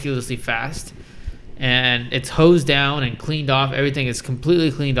is ridiculously fast. And it's hosed down and cleaned off. Everything is completely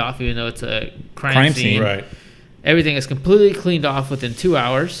cleaned off, even though it's a crime scene. Right. Everything is completely cleaned off within 2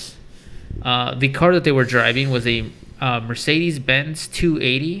 hours. The car that they were driving was a Mercedes-Benz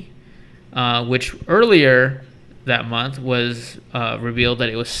 280, which earlier that month was revealed that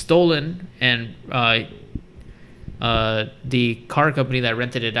it was stolen, and the car company that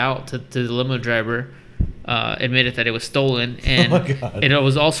rented it out to the limo driver admitted that it was stolen, and it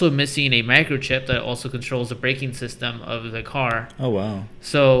was also missing a microchip that also controls the braking system of the car. Oh, wow.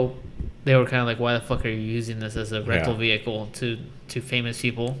 So they were kind of like, why the fuck are you using this as a rental vehicle to famous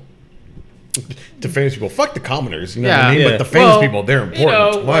people? To famous people. Fuck the commoners. You know Yeah. what I mean? Yeah. But the famous people, they're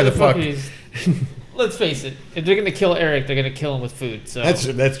important. Why the fuck? Let's face it. If they're gonna kill Eric, they're gonna kill him with food. So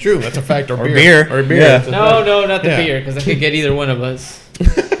That's true. That's a fact. Or beer. Or beer. Yeah. That's a fact. no, not the Yeah. beer, because I could get either one of us.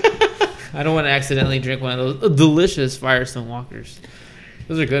 I don't want to accidentally drink one of those delicious Firestone Walkers.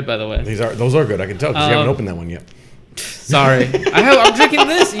 Those are good, by the way. Those are good. I can tell because you haven't opened that one yet. Sorry, I'm drinking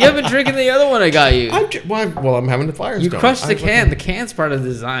this. You haven't drinking the other one I got you. I'm having the Firestone. You crushed the can. The can's part of the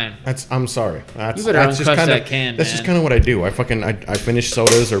design. I'm sorry. You better uncrush that can, That's man. just kind of what I do. I finish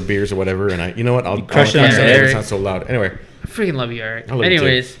sodas or beers or whatever, and you know what? I'll crush it crush on it. Eric. It's not so loud. Anyway, I freaking love you, Eric. I love you too.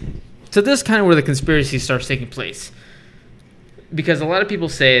 Anyways, So this is kind of where the conspiracy starts taking place. Because a lot of people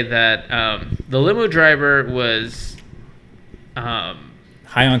say that the limo driver was high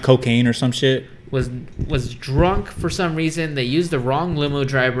on cocaine or some shit. Was drunk for some reason. They used the wrong limo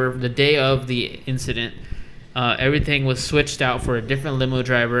driver the day of the incident. Everything was switched out for a different limo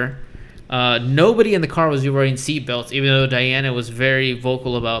driver. Nobody in the car was wearing seatbelts, even though Diana was very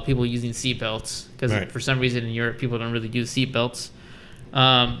vocal about people using seatbelts. Because for some reason in Europe, people don't really use seatbelts.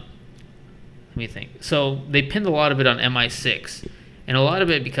 Let me think. So they pinned a lot of it on MI6, and a lot of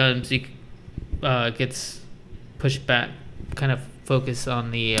it gets pushed back, kind of focused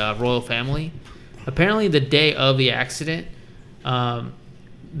on the royal family. Apparently, the day of the accident, the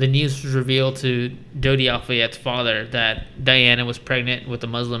news was revealed to Dodi Al-Fayed's father that Diana was pregnant with a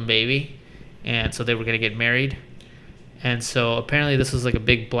Muslim baby, and so they were going to get married. And so apparently this was like a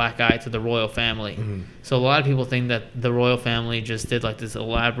big black eye to the royal family. Mm-hmm. So a lot of people think that the royal family just did like this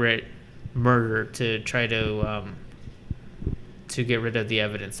elaborate murder to try to get rid of the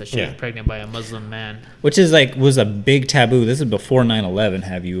evidence that she was pregnant by a Muslim man. Which is was a big taboo. This is before 9/11,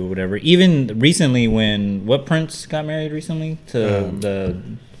 have you, or whatever. Even recently when, what prince got married recently? To the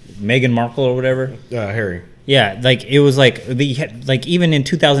Meghan Markle or whatever? Harry. Yeah, like it was like even in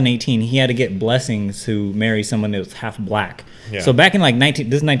 2018, he had to get blessings to marry someone that was half black. Yeah. So back in like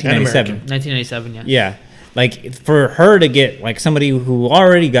 1997. 1997, yeah. Yeah. Like for her to get like somebody who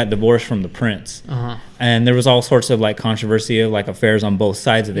already got divorced from the prince, and there was all sorts of like controversy of like affairs on both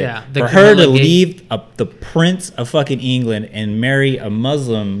sides of it. Yeah, for her to leave the Prince of fucking England and marry a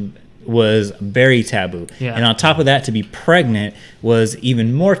Muslim was very taboo. Yeah. And on top of that, to be pregnant was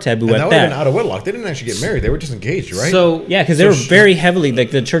even more taboo. And that would have been out of wedlock. They didn't actually get married. They were just engaged, right? So yeah, because they were very heavily like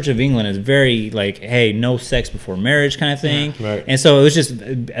the Church of England is very like, hey, no sex before marriage kind of thing. Yeah. Right. And so it was just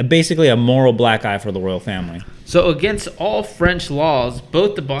basically a moral black eye for the royal family. So against all French laws,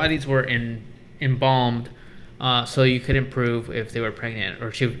 both the bodies were embalmed, so you couldn't prove if they were pregnant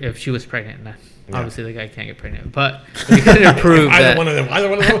or if she was pregnant. Obviously, the guy can't get pregnant, but you couldn't prove that either one of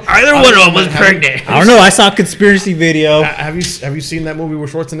them was pregnant. I don't know. I saw a conspiracy video. Have you seen that movie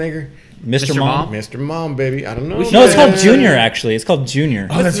with Schwarzenegger? Mr. Mom? Mr. Mom, baby. I don't know. No, it's called Junior, actually. It's called Junior.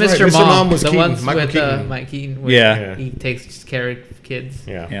 Oh, that's Mr. Right. Mr. Mom was the ones Michael with Keaton. Mike Keaton. Where he takes care of kids.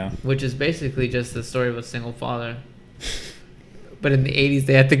 Yeah. Which is basically just the story of a single father. But in the 80s,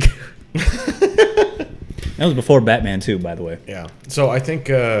 they had to go. That was before Batman, too, by the way. Yeah. So I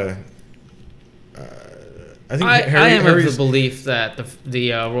think... I am of the belief that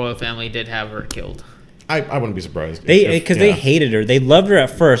the royal family did have her killed. I wouldn't be surprised. They hated her. They loved her at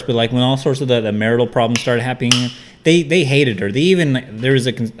first, but like when all sorts of the marital problems started happening, they hated her. There was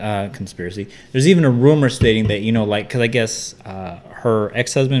a conspiracy. There's even a rumor stating that because I guess her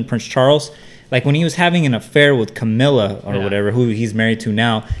ex-husband Prince Charles, like when he was having an affair with Camilla or whatever, who he's married to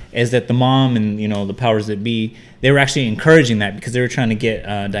now, is that the mom and the powers that be, they were actually encouraging that because they were trying to get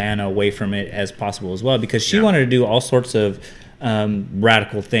Diana away from it as possible as well, because she wanted to do all sorts of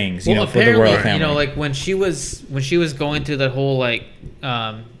radical things, for the royal family. Like when she was going through that whole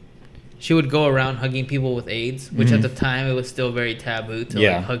she would go around hugging people with AIDS, which at the time it was still very taboo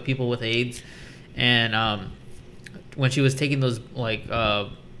to hug people with AIDS, and when she was taking those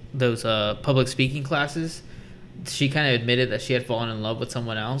public speaking classes, she kind of admitted that she had fallen in love with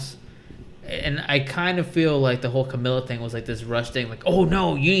someone else. And I kind of feel like the whole Camilla thing was like this rush thing, like, oh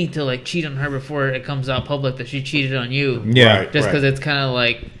no, you need to like cheat on her before it comes out public that she cheated on you. Yeah, just because it's kind of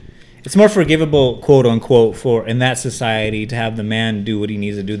like it's more forgivable, quote unquote, for in that society to have the man do what he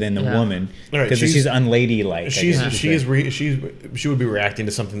needs to do than the woman, because she's unladylike. She would be reacting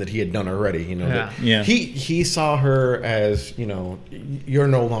to something that he had done already. He saw her as you're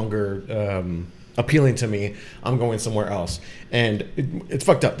no longer appealing to me. I'm going somewhere else, and it's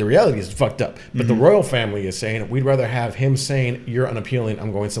fucked up. The reality is fucked up. But the royal family is saying we'd rather have him saying you're unappealing,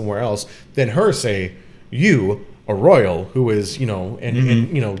 I'm going somewhere else, than her say you, a royal who is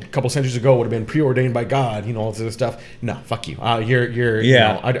a couple centuries ago would have been preordained by God, all this other stuff. No, fuck you. You're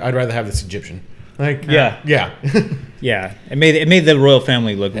I'd rather have this Egyptian. Yeah. It made the royal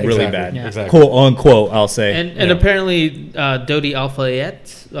family look really bad. Yeah. Exactly. Quote unquote, I'll say. And apparently, Dodi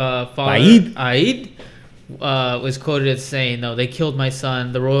Al-Fayed's father, Aid, was quoted as saying, "No, they killed my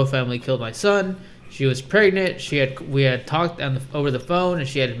son. The royal family killed my son. She was pregnant. We had talked over the phone, and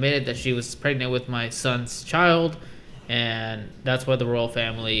she had admitted that she was pregnant with my son's child, and that's why the royal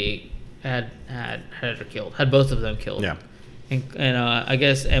family had her killed. Had both of them killed. Yeah, and I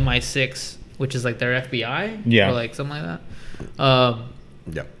guess MI6." Which is like their FBI, or like something like that.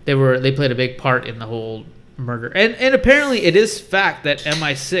 They played a big part in the whole murder, and apparently it is fact that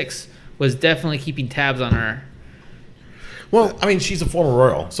MI6 was definitely keeping tabs on her. Well, I mean, she's a former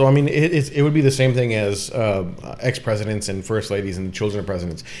royal, so I mean, it would be the same thing as ex-presidents and first ladies and children of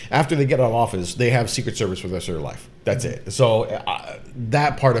presidents. After they get out of office, they have Secret Service for the rest of their life. That's it. So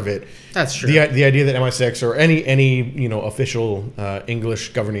that part of it. That's true. The idea that MI6 or any official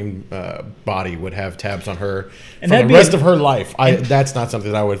English governing body would have tabs on her for the rest of her life, that's not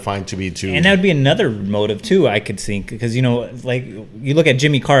something that I would find to be too. And that would be another motive too, I could think, because like you look at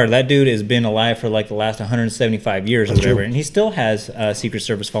Jimmy Carter, that dude has been alive for like the last 175 years or whatever, and he still has Secret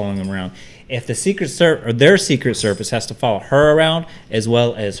Service following him around. If the their Secret Service has to follow her around as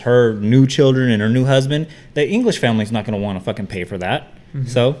well as her new children and her new husband, the English family's not going to want to fucking pay for that. Mm-hmm.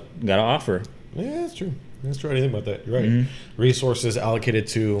 So you got to offer. Yeah, that's true. That's true. I didn't think about that. You're right. Mm-hmm. Resources allocated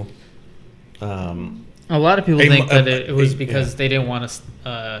to. A lot of people think that it was because they didn't want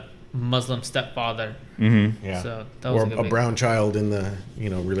a Muslim stepfather. Mm-hmm. Yeah. So that was a brown child in the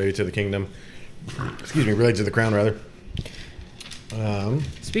related to the kingdom. Excuse me, related to the crown rather.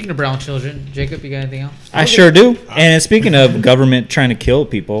 Speaking of brown children, Jacob, you got anything else? I sure do. And speaking of government trying to kill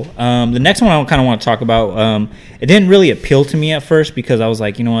people, the next one I kind of want to talk about, it didn't really appeal to me at first because I was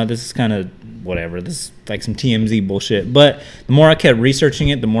like, you know what, this is kind of whatever. This is like some TMZ bullshit. But the more I kept researching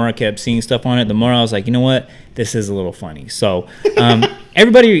it, the more I kept seeing stuff on it, the more I was like, you know what, this is a little funny. So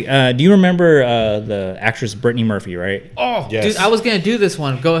everybody, do you remember the actress Brittany Murphy, right? Oh, yes. Dude, I was going to do this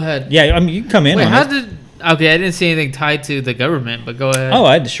one. Go ahead. Yeah, I mean, you can come in Wait, on how it. did... Okay, I didn't see anything tied to the government, but go ahead. Oh,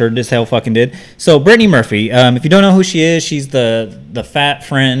 I sure as hell fucking did. So Brittany Murphy, if you don't know who she is, she's the fat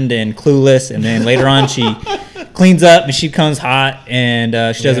friend in Clueless, and then later on she cleans up and she becomes hot,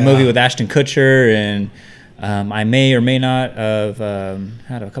 and she does a movie with Ashton Kutcher, and I may or may not have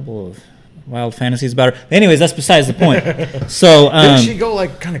had a couple of wild fantasies about her. Anyways, that's besides the point. So didn't she go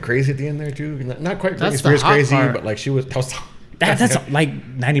like kind of crazy at the end there too? Not quite That's crazy, part. but like she was. That's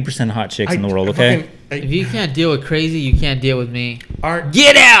like 90% hot chicks in the world, okay? If you can't deal with crazy, you can't deal with me. Get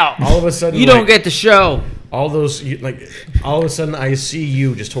Get out! All of a sudden, you don't get the show. all of a sudden, I see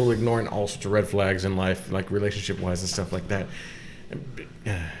you just totally ignoring all sorts of red flags in life, like relationship wise and stuff like that.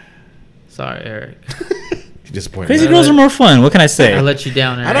 Sorry, Eric. Disappointed. Crazy girls are more fun. What can I say? I let you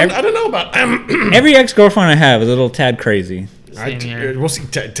down, Eric. I don't know about. Every ex-girlfriend I have is a little tad crazy. Same here. We'll see.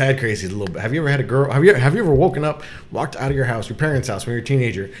 Tad crazy a little bit. Have you ever had a girl? Have you ever woken up, walked out of your house, your parents' house when you were a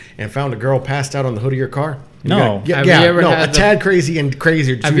teenager, and found a girl passed out on the hood of your car? No. Have you ever had a tad crazy and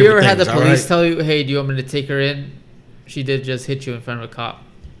crazier. Have you ever had the police tell you, "Hey, do you want me to take her in?" She did just hit you in front of a cop,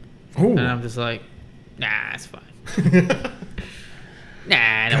 and I'm just like, "Nah, it's fine."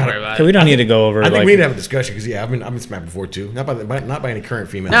 Nah, don't worry about So it. we don't need to go over. I think like, we need to have a discussion because I've been smacked before too. Not by any current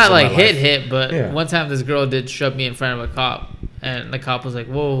female. Not in like my life. hit, but Yeah. one time this girl did shove me in front of a cop, and the cop was like,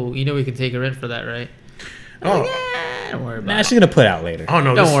 "Whoa, you know we can take her in for that, right?" Oh, Don't worry about Nah, it. she's gonna put out later. oh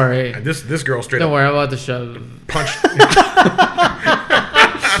no! Don't worry. This girl straight Don't up worry about the shove. punched.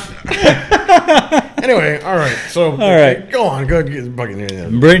 Anyway, all right. So, right. go on. Go get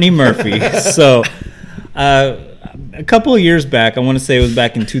bugging. Brittany Murphy. So, a couple of years back, I want to say it was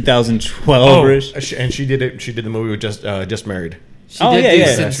back in 2012. And she did it. She did the movie with Just Married. She Oh, did yeah, do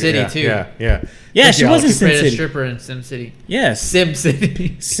yeah. Sim City yeah, too. Yeah. Yeah, she was in She Sim played a City. stripper in Sim City. Yes. Sim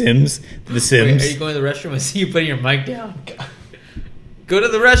City. Sims. The Wait, Sims. are you going to the restroom? I see you putting your mic down. Go to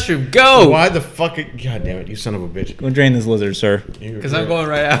the restroom. Go. Why the fuck? God damn it! You son of a bitch. Go drain this lizard, sir. Because I'm going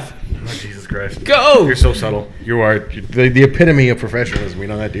right after. Oh, Jesus Christ. Go. You're so subtle. You are the epitome of professionalism. We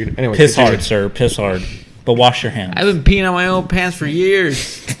know that, dude. Anyway, Piss continue. hard, sir. Piss hard. But wash your hands. I've been peeing on my own pants for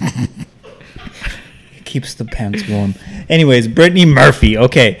years. Keeps the pants warm. Anyways, Brittany Murphy.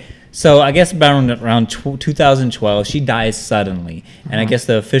 Okay. So I guess around 2012, she dies suddenly. And I guess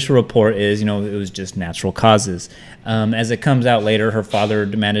the official report is, it was just natural causes. As it comes out later, her father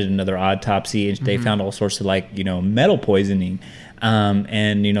demanded another autopsy, and they found all sorts of metal poisoning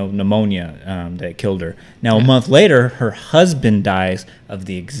and pneumonia that killed her. Now a month later, her husband dies of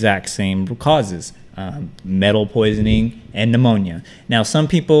the exact same causes. Metal poisoning and pneumonia. Now, some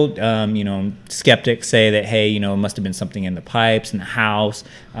people, skeptics say that, hey, it must have been something in the pipes in the house,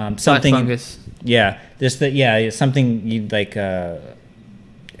 something. Black fungus. Yeah, just that. Yeah, something you like. I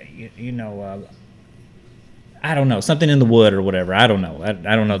don't know, something in the wood or whatever. I don't know.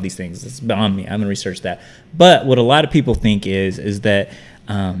 I don't know these things. It's beyond me. I haven't researched that. But what a lot of people think is that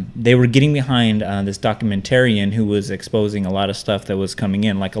they were getting behind this documentarian who was exposing a lot of stuff that was coming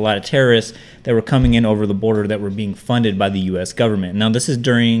in, like a lot of terrorists that were coming in over the border that were being funded by the U.S. government. Now, this is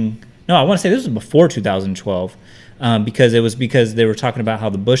I want to say this was before 2012. Because they were talking about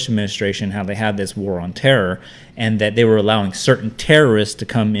how the Bush administration, how they had this war on terror, and that they were allowing certain terrorists to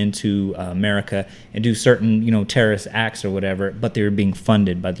come into America and do certain, terrorist acts or whatever, but they were being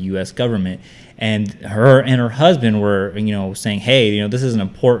funded by the U.S. government. And her husband were, saying, hey, this is an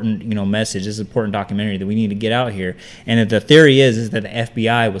important, message. This is an important documentary that we need to get out here. And the theory is that the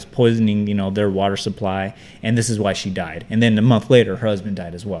FBI was poisoning, their water supply, and this is why she died. And then a month later, her husband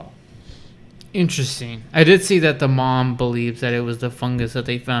died as well. Interesting. I did see that the mom believes that it was the fungus that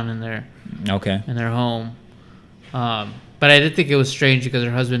they found in their home. But I did think it was strange because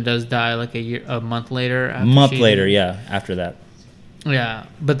her husband does die like a month later. After that. Yeah,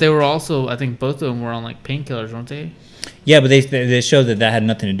 but they were also, I think both of them were on like painkillers, weren't they? Yeah, but they showed that had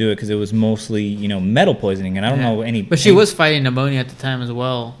nothing to do with it because it was mostly metal poisoning, and I don't know any. But she was fighting pneumonia at the time as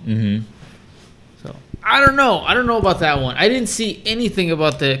well. Mm-hmm. So I don't know about that one. I didn't see anything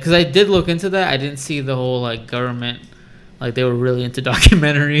about because I did look into that. I didn't see the whole like government, like they were really into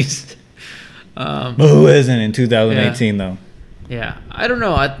documentaries. Who isn't in 2018 though? Yeah, I don't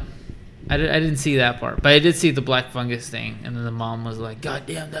know. I didn't see that part, but I did see the black fungus thing, and then the mom was like, "God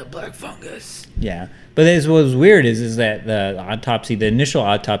damn that black fungus!" Yeah, but what was weird is that the initial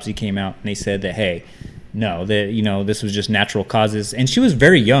autopsy came out, and they said that no, that this was just natural causes, and she was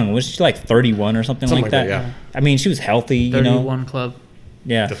very young. Was she like 31 or something like that? Yeah. I mean, she was healthy. 31 Club.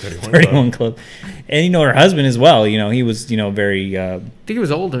 Yeah, the 31 Club. And her husband as well. He was very. I think he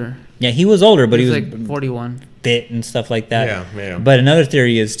was older. Yeah, he was older, but he was like 41. Fit and stuff like that. Yeah. But another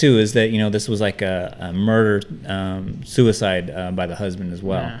theory is that this was like a murder suicide by the husband as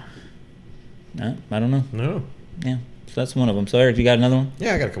well. Yeah. I don't know. No. Yeah. So that's one of them. So Eric, you got another one?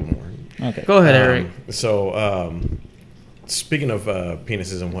 Yeah, I got a couple more. Okay. Go ahead, Eric. So speaking of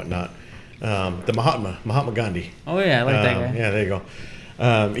penises and whatnot, the Mahatma Gandhi. Oh yeah, I like that guy. Yeah, there you go.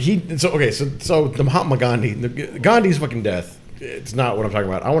 So the Mahatma Gandhi, Gandhi's fucking death. It's not what I'm talking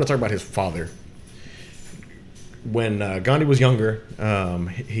about. I want to talk about his father. When Gandhi was younger,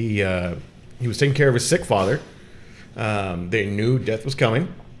 he was taking care of his sick father. They knew death was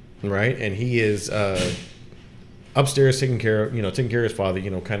coming, right? And he is upstairs taking care of his father.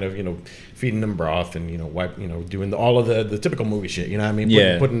 Feeding him broth and doing all of the typical movie shit. You know what I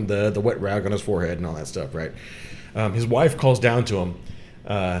mean? Putting the wet rag on his forehead and all that stuff, right? His wife calls down to him,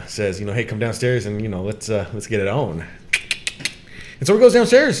 says, hey, come downstairs and let's get it on. And so he goes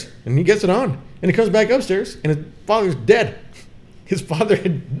downstairs and he gets it on, and he comes back upstairs and his father's dead. His father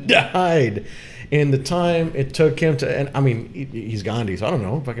had died in the time it took him to. And I mean, he's Gandhi, so I don't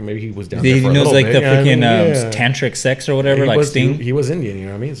know. Fucking maybe he was down there for a little bit. He knows like the freaking tantric sex or whatever, like Sting. He was Indian, you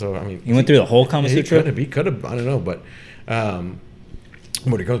know what I mean? So I mean, he went through the whole Kama Sutra. He could have. I don't know, but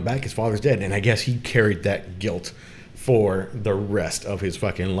when he comes back, his father's dead, and I guess he carried that guilt for the rest of his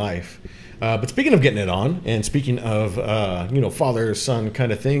fucking life. But speaking of getting it on, and speaking of father son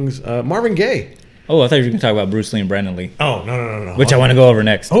kind of things, Marvin Gaye. Oh, I thought you were going to talk about Bruce Lee and Brandon Lee. Oh, no. Which I want to go over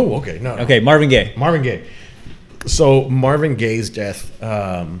next. Oh, okay. No. Okay, Marvin Gaye. Marvin Gaye. So Marvin Gaye's death.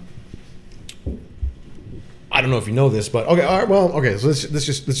 I don't know if you know this, but okay. All right. Well, okay. So let's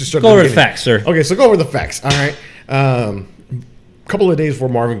just start. Go over the facts, sir. Okay, so go over the facts. All right. A couple of days before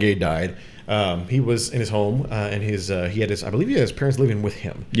Marvin Gaye died. He was in his home, and he had his parents living with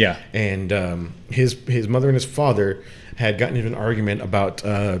him. Yeah. And his mother and his father had gotten into an argument about,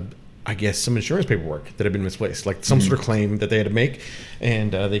 I guess, some insurance paperwork that had been misplaced, like some sort of claim that they had to make,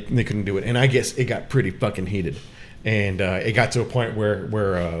 and they couldn't do it. And I guess it got pretty fucking heated, and it got to a point where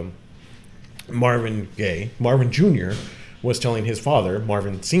Marvin Jr. was telling his father,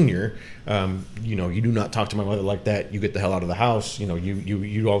 Marvin Sr., you do not talk to my mother like that. You get the hell out of the house. You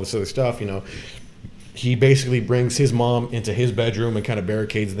do all this other stuff. He basically brings his mom into his bedroom and kind of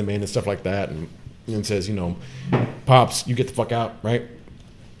barricades them in and stuff like that, and says, Pops, you get the fuck out, right?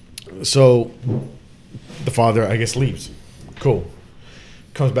 So the father, I guess, leaves. Cool.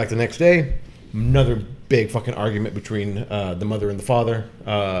 Comes back the next day. Another big fucking argument between the mother and the father.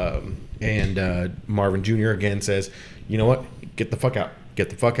 And Marvin Jr. again says, you know what? Get the fuck out. Get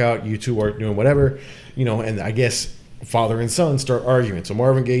the fuck out. You two are doing whatever. And I guess father and son start arguing. So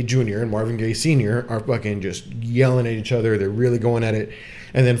Marvin Gaye Jr. and Marvin Gaye Sr. are fucking just yelling at each other. They're really going at it.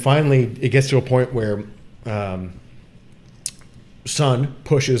 And then finally it gets to a point where son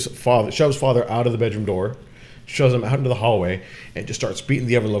shoves father out of the bedroom door, shoves him out into the hallway, and just starts beating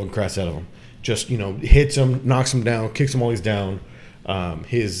the ever-loving crap out of him. Just, hits him, knocks him down, kicks him while he's down.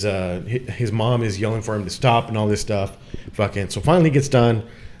 His mom is yelling for him to stop and all this stuff. Fucking, so finally gets done.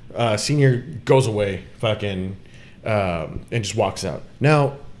 Senior goes away, fucking, and just walks out.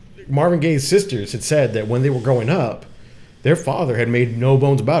 Now, Marvin Gaye's sisters had said that when they were growing up, their father had made no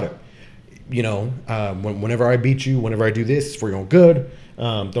bones about it. Whenever I beat you, whenever I do this, it's for your own good.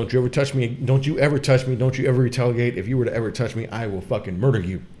 Don't you ever touch me. Don't you ever touch me. Don't you ever retaliate. If you were to ever touch me, I will fucking murder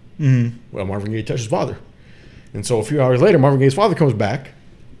you. Mm-hmm. Well, Marvin Gaye touched his father. And so a few hours later, Marvin Gaye's father comes back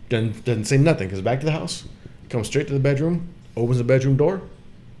doesn't say nothing. Goes back to the house, comes straight to the bedroom, opens the bedroom door,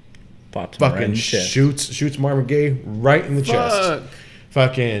 Popped him right in fucking the chest. shoots Marvin Gaye right in the chest. Fuck.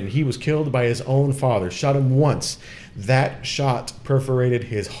 Fucking, he was killed by his own father. Shot him once. That shot perforated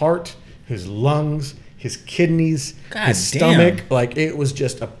his heart, his lungs, his kidneys, God his damn. stomach. Like, it was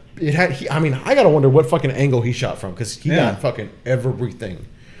just a. It had. I mean, I gotta wonder what fucking angle he shot from, because he Yeah. got fucking everything.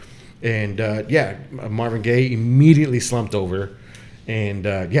 And yeah, Marvin Gaye immediately slumped over. And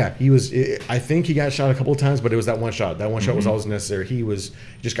yeah, he was. I think he got shot a couple of times, but it was that one shot. That one shot was always necessary. He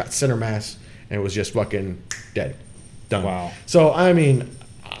just got center mass and was just fucking dead, done. Wow. So I mean,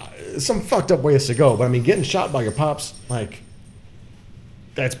 some fucked up ways to go. But I mean, getting shot by your pops, like,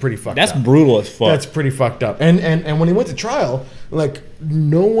 that's pretty fucked That's up. brutal as fuck. That's pretty fucked up. And when he went to trial, like,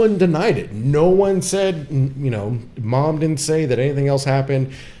 no one denied it. No one said, mom didn't say that anything else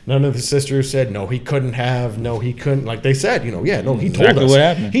happened. None of the sisters said, no, he couldn't have. No, he couldn't. Like they said, he told Exactly us. what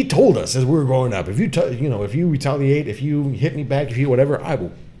happened. He told us as we were growing up, if you retaliate, if you hit me back, if you whatever, I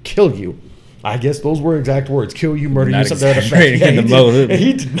will kill you. I guess those were exact words: kill you, murder you, Not something to that effect. exaggerating in the most.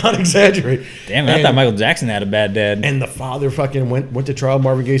 He did not exaggerate. Damn, I thought Michael Jackson had a bad dad. And the father fucking went to trial.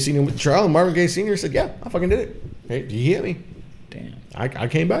 Marvin Gaye Sr. went to trial, and Marvin Gaye Sr. said, "Yeah, I fucking did it. Hey, you hit me. Damn. I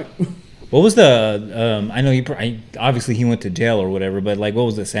came back." What was the? I know obviously he went to jail or whatever, but like, what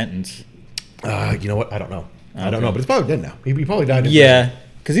was the sentence? You know what? I don't know. I don't Okay. know, but it's probably dead now. He probably died. In Yeah, prison.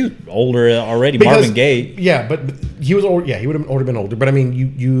 because he was older already. Because- Marvin Gaye. Yeah, but he was old. Yeah, he would have already been older. But I mean,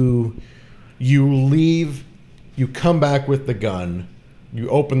 you leave, you come back with the gun, you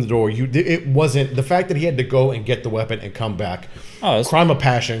open the door. It wasn't the fact that he had to go and get the weapon and come back. Oh, it's- crime of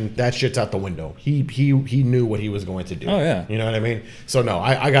passion. That shit's out the window. He knew what he was going to do. Oh, yeah. You know what I mean? So no,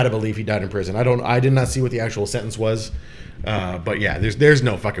 I gotta believe he died in prison. I did not see what the actual sentence was, but yeah, there's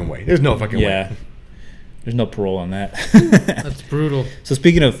no fucking way. There's no fucking Yeah. way. There's no parole on that. That's brutal. So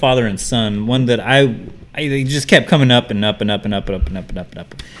speaking of father and son, one that I they just kept coming up and up and up and up and up and up and up and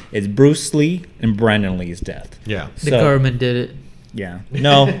up. It's Bruce Lee and Brandon Lee's death. Yeah. The government did it. Yeah.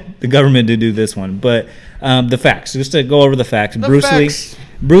 No, the government did do this one. But the facts, just to go over the facts.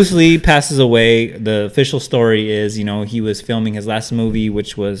 Bruce Lee passes away. The official story is, he was filming his last movie,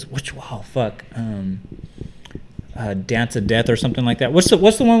 Dance of Death or something like that. What's the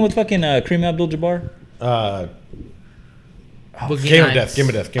one with fucking Kareem Abdul-Jabbar? Game of Death. Game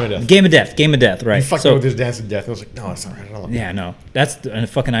of Death. Game of Death. Game of Death, right. You fucked up with his Dance of Death. I was like, no, it's not right. I don't like Yeah, no, that's a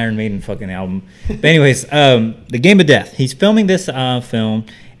fucking Iron Maiden fucking album. But anyways, the Game of Death. He's filming this film,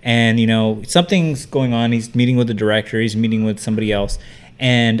 and something's going on. He's meeting with the director. He's meeting with somebody else,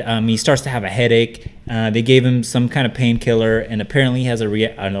 and he starts to have a headache. They gave him some kind of painkiller, and apparently he has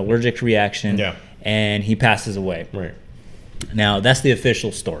an allergic reaction. Yeah. And he passes away. Right. Now that's the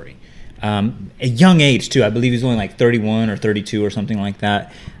official story. A young age too. I believe he's only like 31 or 32 or something like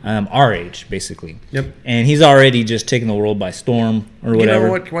that. Our age, basically. Yep. And he's already just taking the world by storm or whatever. You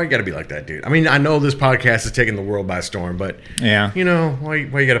know what? Why you got to be like that, dude? I mean, I know this podcast is taking the world by storm, but Yeah. why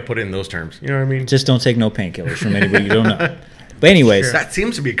you got to put it in those terms? You know what I mean? Just don't take no painkillers from anybody you don't know. But anyways, That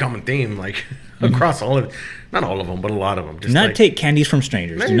seems to be a common theme, like across not all of them, but a lot of them. do Just not like, take candies from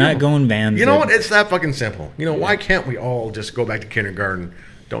strangers. There Do you not go. go in vans. You know that what? It's that fucking simple. Why can't we all just go back to kindergarten?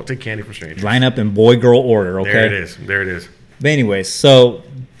 Don't take candy from strangers. Line up in boy-girl order, okay? There it is. There it is. But anyways, so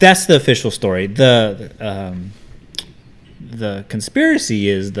that's the official story. The conspiracy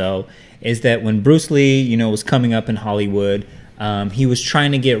is that when Bruce Lee, was coming up in Hollywood, he was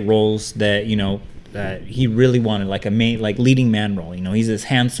trying to get roles that that he really wanted, like leading man role. He's this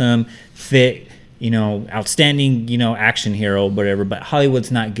handsome, fit, outstanding, action hero, whatever. But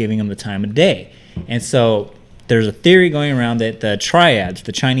Hollywood's not giving him the time of day, and so there's a theory going around that the triads,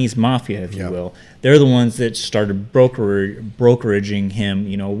 the Chinese mafia, if you Yep. will, they're the ones that started brokeraging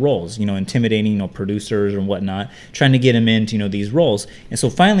him, roles, intimidating, producers and whatnot, trying to get him into, these roles. And so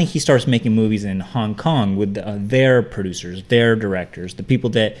finally he starts making movies in Hong Kong with their producers, their directors, the people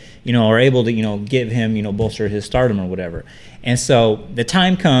that, are able to, give him, bolster his stardom or whatever. And so the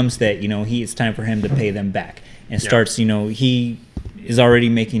time comes that, it's time for him to pay them back and starts, he is already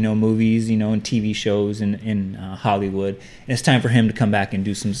making movies, and TV shows in Hollywood. And it's time for him to come back and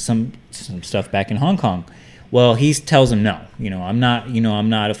do some stuff back in Hong Kong. Well, he tells him no. I'm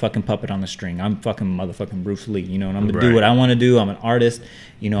not a fucking puppet on the string. I'm fucking motherfucking Bruce Lee. And I'm gonna do what I want to do. I'm an artist.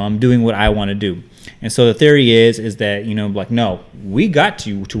 I'm doing what I want to do. And so the theory is that no, we got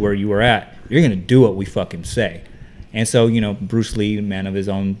you to where you were at. You're gonna do what we fucking say. And so Bruce Lee, man of his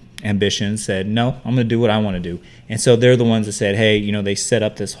own ambition, said, no, I'm going to do what I want to do. And so they're the ones that said, hey, they set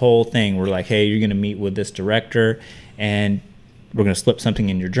up this whole thing. We're like, hey, you're going to meet with this director and we're going to slip something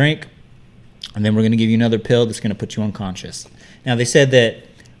in your drink and then we're going to give you another pill that's going to put you unconscious. Now, they said that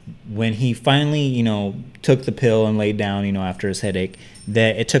when he finally, took the pill and laid down, after his headache,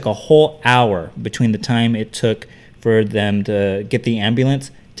 that it took a whole hour between the time it took for them to get the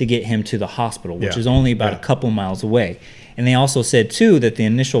ambulance to get him to the hospital, which is only about a couple miles away. And they also said, too, that the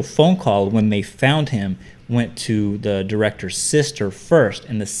initial phone call when they found him went to the director's sister first.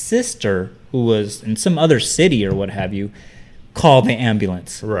 And the sister, who was in some other city or what have you, called the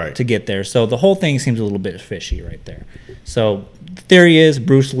ambulance to get there. So the whole thing seems a little bit fishy right there. So the theory is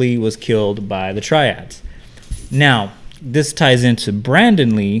Bruce Lee was killed by the triads. Now, this ties into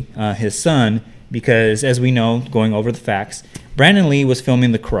Brandon Lee, his son, because as we know, going over the facts, Brandon Lee was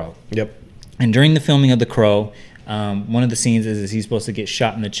filming The Crow. Yep. And during the filming of The Crow, one of the scenes is he's supposed to get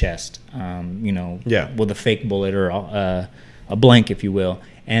shot in the chest, with a fake bullet or a blank, if you will.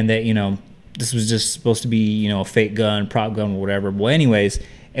 And that, this was just supposed to be, a fake gun, prop gun, or whatever. Well, anyways,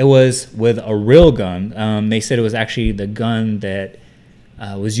 it was with a real gun. They said it was actually the gun that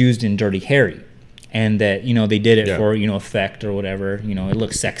was used in Dirty Harry. And that, they did it for, effect or whatever. It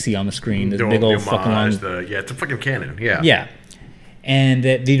looks sexy on the screen. This big old fucking long... it's a fucking cannon. Yeah. Yeah. And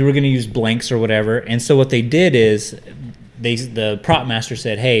that they were going to use blanks or whatever. And so what they did is the prop master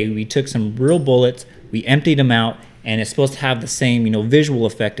said, hey, we took some real bullets, we emptied them out, and it's supposed to have the same, visual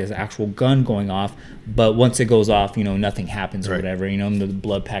effect as actual gun going off. But once it goes off, nothing happens or whatever. The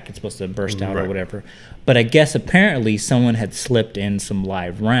blood packet's supposed to burst out or whatever. But I guess apparently someone had slipped in some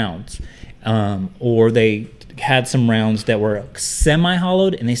live rounds. Or they had some rounds that were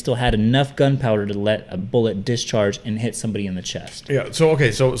semi-hollowed and they still had enough gunpowder to let a bullet discharge and hit somebody in the chest. Yeah. So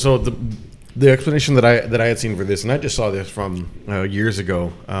the explanation that I had seen for this, and I just saw this from years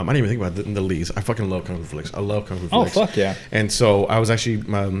ago. I didn't even think about the Lees. I fucking love Kung Fu flicks. I love Kung Fu flicks. Oh, fuck yeah. And so I was actually,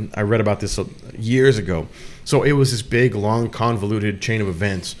 I read about this years ago. So it was this big, long, convoluted chain of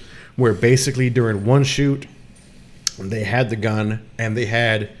events where basically during one shoot, they had the gun and they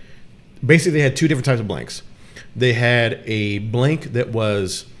had two different types of blanks. They had a blank that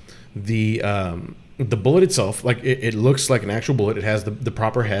was the bullet itself, like it looks like an actual bullet. It has the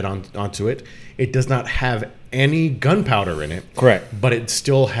proper head onto it. It does not have any gunpowder in it. Correct. But it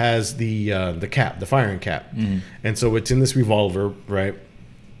still has the cap, the firing cap. Mm-hmm. And so it's in this revolver, right?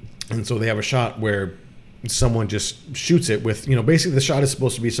 And so they have a shot where someone just shoots it with, basically the shot is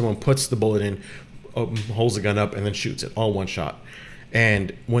supposed to be someone puts the bullet in, holds the gun up, and then shoots it, all one shot.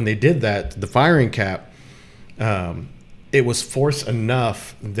 And when they did that, the firing cap, it was force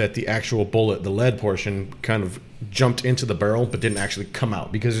enough that the actual bullet, the lead portion, kind of jumped into the barrel but didn't actually come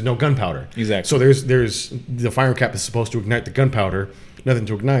out because there's no gunpowder. Exactly. So there's the firing cap is supposed to ignite the gunpowder, nothing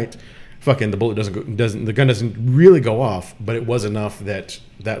to ignite. Fucking the bullet the gun doesn't really go off, but it was enough that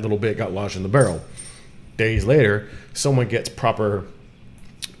little bit got lodged in the barrel. Days later, someone gets proper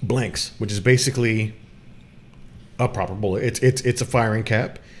blanks, which is basically a proper bullet. It's a firing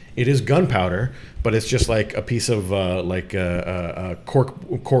cap. It is gunpowder, but it's just like a piece of a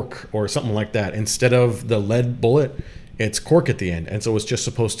cork or something like that. Instead of the lead bullet, it's cork at the end, and so it's just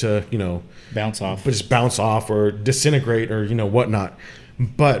supposed to bounce off, but just bounce off or disintegrate or whatnot.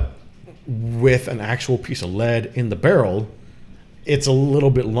 But with an actual piece of lead in the barrel, it's a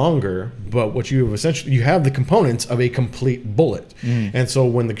little bit longer, but what you have the components of a complete bullet. And so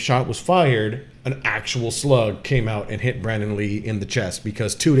when the shot was fired, an actual slug came out and hit Brandon Lee in the chest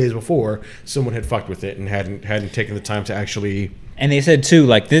because 2 days before someone had fucked with it and hadn't taken the time to actually. And they said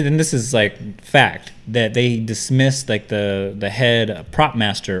too, and this is fact, that they dismissed the head prop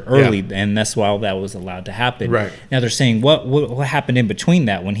master early, and that's why that was allowed to happen. Right. Now they're saying what happened in between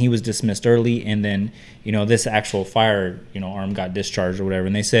that when he was dismissed early, and then this actual fire arm got discharged or whatever.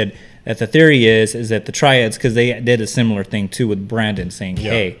 And they said that the theory is that the triads, because they did a similar thing too with Brandon, saying,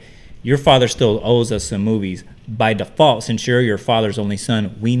 hey, your father still owes us some movies. By default, since you're your father's only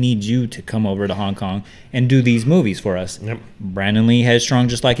son, we need you to come over to Hong Kong and do these movies for us. Yep. Brandon Lee headstrong,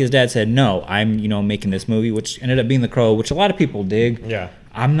 just like his dad, said, no, I'm making this movie, which ended up being The Crow, which a lot of people dig. Yeah.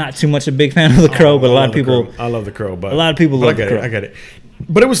 I'm not too much a big fan of The Crow, but a lot of people... I love The Crow, but... A lot of people love The Crow. I get it.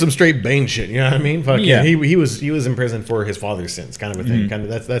 But it was some straight Bane shit, you know what I mean? He was in prison for his father's sins, kind of a thing. Kind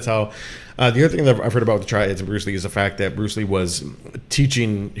of that's how. The other thing that I've heard about the triads and Bruce Lee is the fact that Bruce Lee was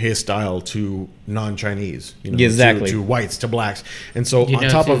teaching his style to non-Chinese, exactly, to whites, to blacks, and so on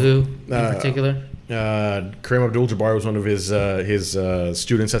top of who in particular. Kareem Abdul-Jabbar was one of his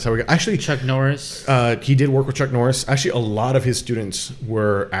students. That's how we got. Actually, Chuck Norris. He did work with Chuck Norris. Actually, a lot of his students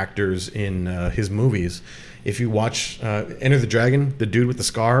were actors in his movies. If you watch Enter the Dragon, the dude with the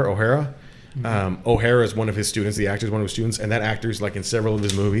scar, O'Hara, O'Hara is one of his students. The actor is one of his students, and that actor is in several of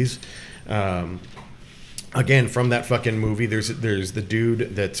his movies. Again, from that fucking movie, there's the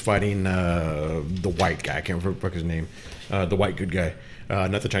dude that's fighting the white guy. I can't remember his name. The white good guy.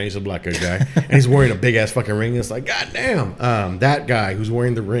 Not the Chinese, the black guy. And he's wearing a big ass fucking ring. It's like, goddamn. That guy who's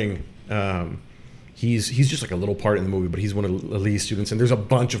wearing the ring, he's just like a little part in the movie, but he's one of Lee's students. And there's a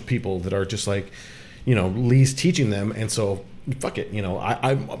bunch of people that are just like, Lee's teaching them. And so, fuck it,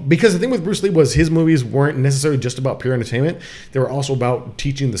 because the thing with Bruce Lee was his movies weren't necessarily just about pure entertainment. They were also about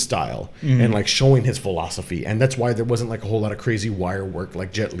teaching the style and like showing his philosophy. And that's why there wasn't like a whole lot of crazy wire work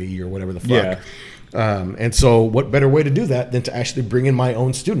like Jet Li or whatever the fuck. Yeah. And so what better way to do that than to actually bring in my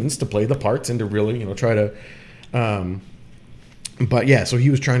own students to play the parts and to really, try to, but yeah, so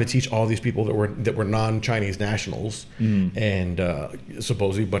he was trying to teach all these people that were non-Chinese nationals, and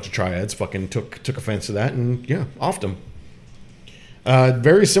supposedly a bunch of triads fucking took offense to that, and yeah, offed them.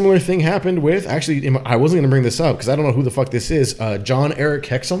 Very similar thing happened with, actually, I wasn't going to bring this up because I don't know who the fuck this is, John Eric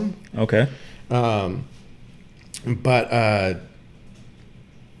Hexum. Okay. But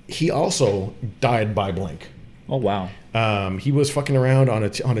he also died by blank. Oh, wow. He was fucking around on a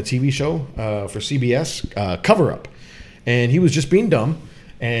TV show for CBS, Cover Up. And he was just being dumb.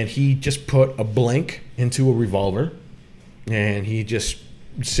 And he just put a blank into a revolver. And he just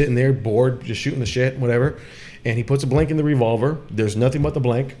sitting there bored, just shooting the shit, whatever. And he puts a blank in the revolver. There's nothing but the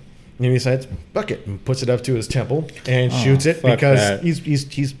blank. And he decides, fuck it, and puts it up to his temple and shoots it because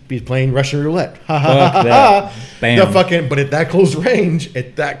he's playing Russian roulette. Ha ha ha ha. Bam. But at that close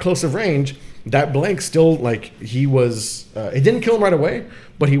of range, that blank still, like, he was. It didn't kill him right away,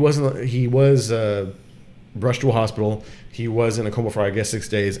 but he was rushed to a hospital. He was in a coma for, I guess, 6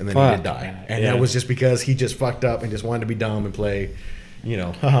 days, and then he did die. And that was just because he just fucked up and just wanted to be dumb and play.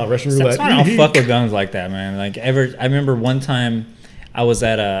 Russian roulette. I don't fuck with guns like that, man. Like, I remember one time I was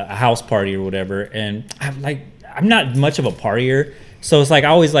at a house party or whatever, and I'm not much of a partier, so it's like I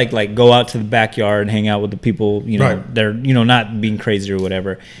always like go out to the backyard and hang out with the people, right. They're not being crazy or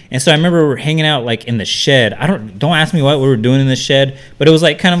whatever. And so I remember we were hanging out like in the shed. Don't ask me what we were doing in the shed, but it was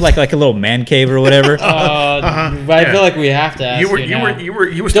like kind of like a little man cave or whatever. But I feel like we have to ask you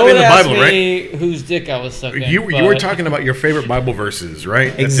were studying the Bible, right? Don't ask me whose dick I was sucking. You were talking about your favorite Bible verses,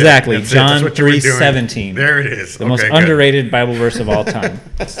 right? Exactly. John 3:17. There it is. The most underrated Bible verse of all time.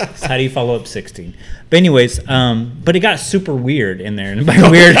 How do you follow up 16? But anyways, but it got super weird in there. And by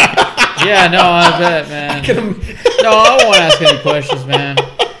weird... Yeah, no, I bet, man. No, I won't ask any questions, man.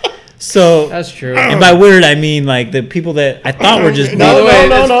 So that's true. And by weird, I mean like the people that I thought were just... No,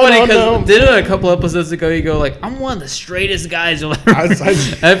 it's funny because didn't a couple episodes ago you go like, I'm one of the straightest guys you'll ever...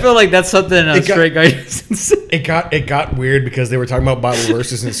 I feel like that's something a straight guy doesn't say. It got weird because they were talking about Bible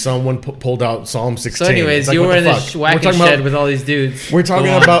verses and someone pulled out Psalm 16. So anyways, like, you were in this whacking shed with all these dudes. We're talking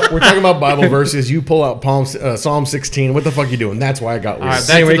about Bible verses. You pull out Psalm 16. What the fuck you doing? That's why I got weird. All right,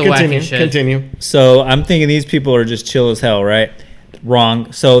 back to the whacking shed. Continue. So I'm thinking these people are just chill as hell, right?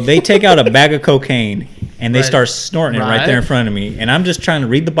 Wrong. So they take out a bag of cocaine and they start snorting it right there in front of me. And I'm just trying to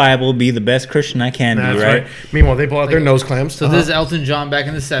read the Bible, be the best Christian I can be, right? Meanwhile, they pull out their nose clamps. So this is Elton John back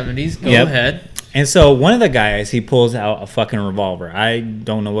in the 70s. Go ahead. And so one of the guys, he pulls out a fucking revolver. I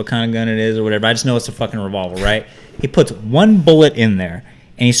don't know what kind of gun it is or whatever. I just know it's a fucking revolver, right? He puts one bullet in there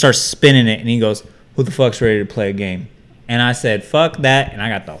and he starts spinning it and he goes, who the fuck's ready to play a game? And I said, fuck that. And I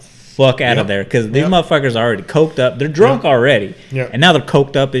got the fuck out of there because these motherfuckers are already coked up. They're drunk already. And now they're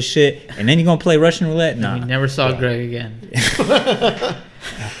coked up as shit. And then you're going to play Russian roulette? Nah. We never saw Greg again.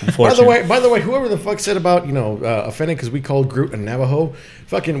 By the way, whoever the fuck said about offending because we called Groot a Navajo,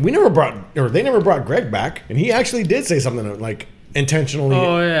 fucking they never brought Greg back, and he actually did say something like intentionally,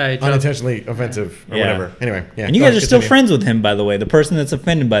 unintentionally offensive or whatever. Anyway, and you guys are still friends with him, by the way. The person that's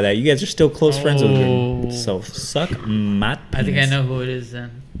offended by that, you guys are still close friends with him. So suck my penis. I think I know who it is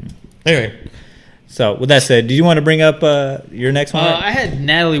then. Anyway. So, with that said, did you want to bring up your next one? I had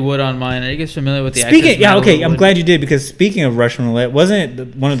Natalie Wood on mine. Are you guys familiar with the actress? Yeah, okay. I'm glad you did because speaking of Russian roulette, wasn't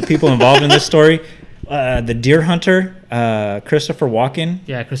it one of the people involved in this story, the deer hunter, Christopher Walken?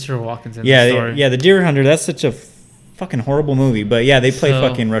 Yeah, Christopher Walken's in the story. Yeah, the deer hunter. That's such a fucking horrible movie. But yeah, they play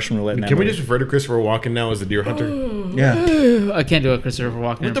fucking Russian roulette. In that movie. We just refer to Christopher Walken now as the deer hunter? Yeah. I can't do a Christopher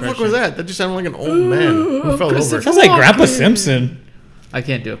Walken impression. What the fuck was that? That just sounded like an old man who fell over. Sounds like Grandpa Simpson. I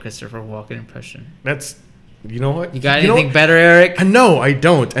can't do a Christopher Walken impression. That's... You know what? You got anything better, Eric? No, I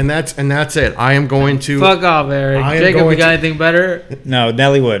don't. And that's it. I am going to... Fuck off, Eric. Jacob, you got anything better? No,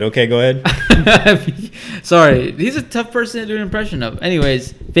 Nelly Wood. Okay, go ahead. Sorry. He's a tough person to do an impression of.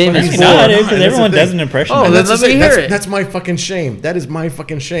 Anyways, famous for... because everyone does an impression. Oh, then let me hear it. That's my fucking shame. That is my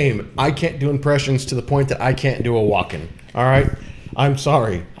fucking shame. I can't do impressions to the point that I can't do a Walken. All right? I'm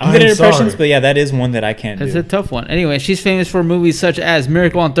sorry. I'm good at impressions, but yeah, that is one that I can't do. It's a tough one. Anyway, she's famous for movies such as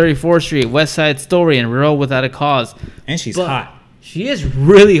Miracle on 34th Street, West Side Story, and Real Without a Cause. And she's hot. She is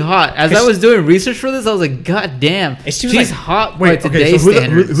really hot. As I was doing research for this, I was like, God damn. She's hot by today's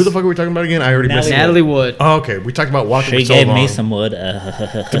standards. Who the fuck are we talking about again? I already missed it. Natalie Wood. Oh, okay. We talked about walking She for so gave long. me some wood.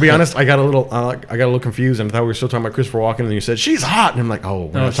 To be honest, I got a little confused, and I thought we were still talking about Christopher Walken, and then you said she's hot, and I'm like, oh,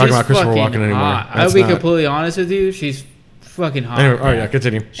 we're not talking about Christopher Walken anymore. I'll be completely honest with you. She's fucking hot. Anyway, all right, yeah,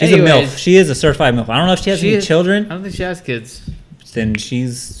 continue. She's a MILF. She is a certified MILF. I don't know if she has any children. I don't think she has kids. Then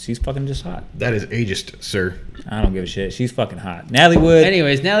she's fucking just hot. That is ageist, sir. I don't give a shit. She's fucking hot. Natalie Wood.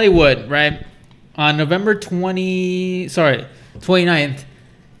 Anyways, Natalie Wood, right? On November 29th,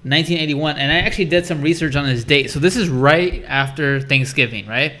 1981, and I actually did some research on this date. So this is right after Thanksgiving,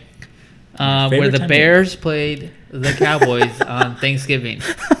 right? Where the Bears played the Cowboys on Thanksgiving.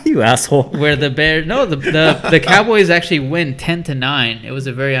 You asshole. Where the Bears, the Cowboys actually win 10-9. It was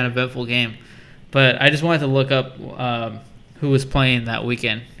a very uneventful game, but I just wanted to look up who was playing that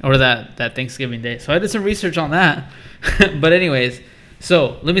weekend or that Thanksgiving day. So I did some research on that. But anyways,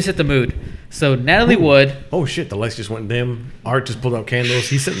 so let me set the mood. So Natalie Wood. Oh shit, the lights just went dim. Art just pulled out candles.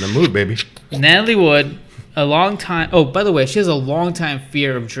 He's setting the mood, baby. Natalie Wood, a long time. Oh, by the way, she has a long time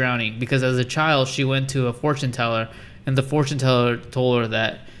fear of drowning because as a child she went to a fortune teller, and the fortune teller told her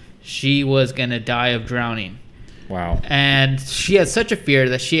that she was gonna die of drowning. Wow. And she had such a fear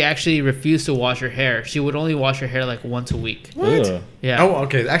that she actually refused to wash her hair. She would only wash her hair like once a week. What? Ugh. Yeah. Oh,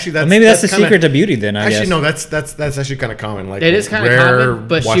 okay. Actually, that's maybe that's the secret to beauty. Then I actually guess. No, that's actually kind of common. Like it is kind of common,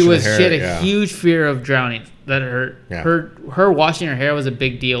 but she had a huge fear of drowning. That her washing her hair was a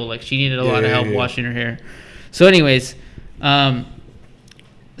big deal. Like she needed a lot of help washing her hair. So, anyways,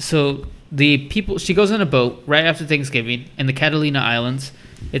 so the people, she goes on a boat right after Thanksgiving in the Catalina Islands.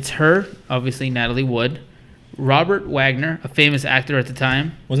 It's her, obviously Natalie Wood, Robert Wagner, a famous actor at the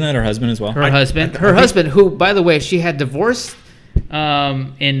time. Wasn't that her husband as well? Her husband, who, by the way, she had divorced in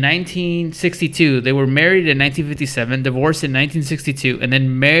 1962. They were married in 1957, divorced in 1962, and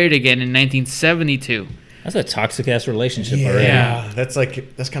then married again in 1972. That's a toxic ass relationship. Yeah, that's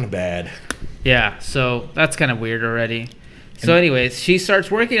kind of bad. Yeah, so that's kind of weird already. So anyways, she starts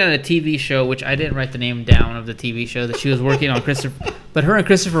working on a TV show, which I didn't write the name down of the TV show that she was working on. But her and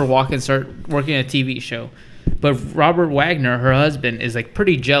Christopher Walken start working on a TV show. But Robert Wagner, her husband, is like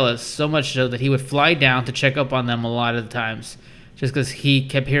pretty jealous, so much so that he would fly down to check up on them a lot of the times, just because he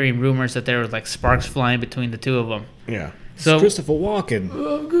kept hearing rumors that there was like sparks flying between the two of them. Yeah. So Christopher Walken.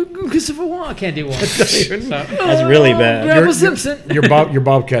 Christopher Walken, I can't do one. That's really bad. Your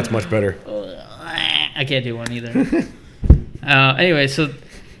Bobcat's much better. I can't do one either. Anyway, so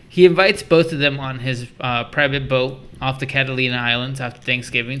he invites both of them on his private boat off the Catalina Islands after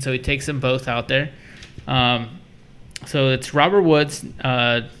Thanksgiving. So he takes them both out there. So it's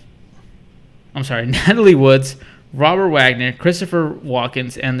Natalie Woods, Robert Wagner, Christopher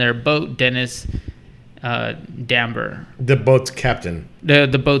Walken, and their boat, Dennis Damber. The boat's captain. The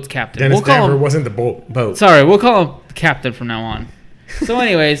boat's captain. Dennis Damber wasn't the boat. Sorry, we'll call him captain from now on. So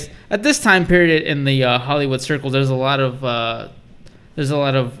anyways, at this time period in the Hollywood circle, there's a lot of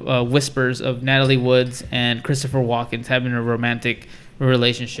whispers of Natalie Woods and Christopher Walken having a romantic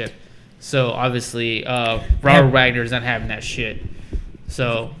relationship. So obviously, Robert Wagner is not having that shit.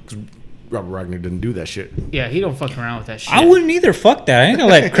 So Robert Wagner didn't do that shit. Yeah, he don't fuck around with that shit. I wouldn't either. Fuck that. I ain't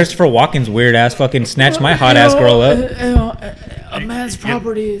gonna let Christopher Walken's weird ass fucking snatch my hot ass girl up. A man's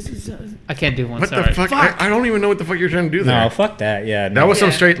property is. I can't do one. What sorry. the fuck? I don't even know what the fuck you're trying to do there. No, fuck that. Yeah, that was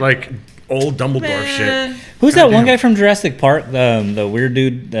some straight like old Dumbledore shit. Who's that one guy from Jurassic Park? The weird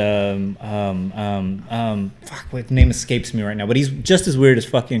dude. Fuck, what the name escapes me right now. But he's just as weird as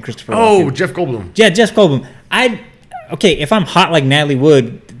fucking Christopher Walken. Oh, Jeff Goldblum. Yeah, Jeff Goldblum. Okay, if I'm hot like Natalie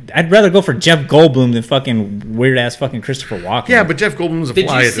Wood, I'd rather go for Jeff Goldblum than fucking weird ass fucking Christopher Walken. Yeah, but Jeff Goldblum's a fly at this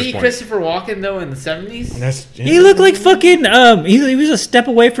point. Did you see Christopher Walken though in the 70s? He looked like fucking. He was a step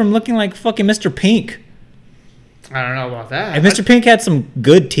away from looking like fucking Mr. Pink. I don't know about that. If Mr. Pink had some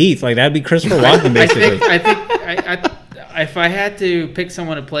good teeth, like that'd be Christopher Walken, basically. I think if I had to pick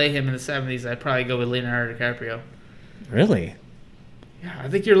someone to play him in the 70s, I'd probably go with Leonardo DiCaprio. Really? Yeah, I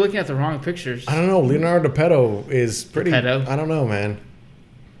think you're looking at the wrong pictures. I don't know. Leonardo DiPedo is pretty. DiPedo? I don't know, man.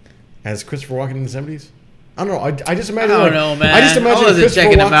 As Christopher Walken in the 70s? I don't know. I just imagine. I don't know, man. I just imagine Christopher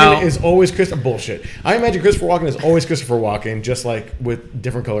checking him Walken out. is always bullshit. I imagine Christopher Walken is always Christopher Walken, just like with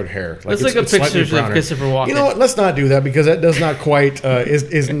different colored hair. Like Let's look at pictures of Christopher Walken. You know what? Let's not do that because that does not quite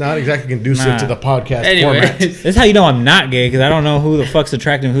is not exactly conducive to the podcast format. This is how you know I'm not gay, because I don't know who the fuck's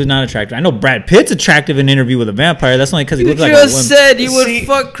attractive and who's not attractive. I know Brad Pitt's attractive in Interview with a Vampire. That's only because he looks like a woman. You just said you would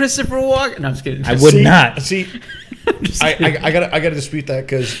fuck Christopher Walken. No, I'm just kidding. I would not. See, I gotta dispute that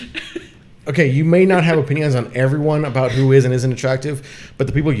because okay, you may not have opinions on everyone about who is and isn't attractive, but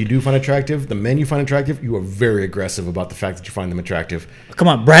the people you do find attractive, the men you find attractive, you are very aggressive about the fact that you find them attractive. Come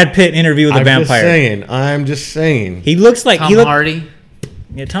on, Brad Pitt interview with a vampire. I'm just saying. He looks like Tom Hardy.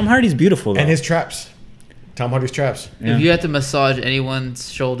 Yeah, Tom Hardy's beautiful though. And his traps. Tom Hardy's traps. Yeah. If you had to massage anyone's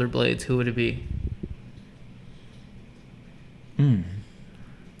shoulder blades, who would it be?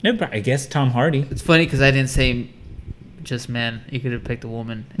 Yeah, but I guess Tom Hardy. It's funny because I didn't say just men. You could have picked a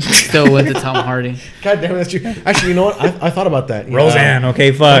woman. And still went to Tom Hardy. God damn it, that's true. Actually, you know what? I thought about that. Roseanne,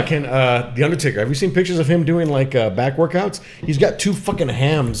 okay, fuck. Fucking, The Undertaker. Have you seen pictures of him doing like back workouts? He's got 2 fucking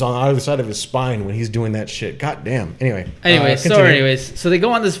hams on either side of his spine when he's doing that shit. God damn. Anyway, So they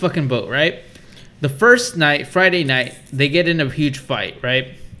go on this fucking boat, right? The first night, Friday night, they get in a huge fight, right?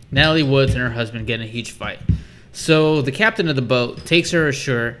 Natalie Woods and her husband get in a huge fight. So the captain of the boat takes her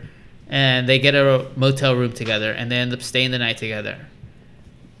ashore, and they get a motel room together, and they end up staying the night together.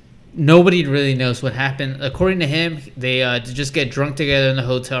 Nobody really knows what happened. According to him, they just get drunk together in the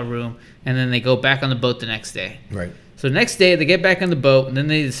hotel room, and then they go back on the boat the next day. Right. So the next day, they get back on the boat, and then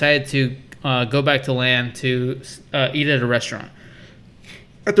they decide to go back to land to eat at a restaurant.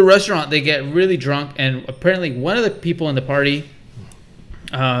 At the restaurant, they get really drunk, and apparently one of the people in the party,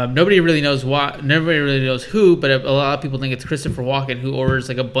 nobody really knows why, nobody really knows who, but a lot of people think it's Christopher Walken, who orders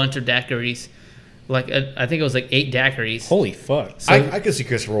like a bunch of daiquiris. I think it was like 8 daiquiris. Holy fuck. So, I could see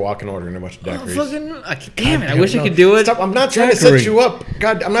Christopher Walken ordering a bunch of daiquiris. Damn it, I wish I could do it. Stop, I'm not trying to set you up.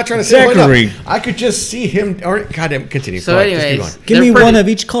 God, I'm not trying to set you up. I could just see him. God damn, continue. So anyways, give me one of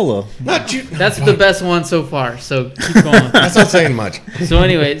each color. Not you. That's the best one so far, so keep going. That's not saying much. So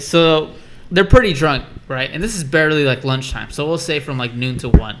anyway, so they're pretty drunk, right? And this is barely like lunchtime, so we'll say from like noon to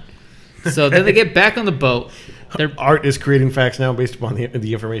 1. So then they get back on the boat. Art is creating facts now based upon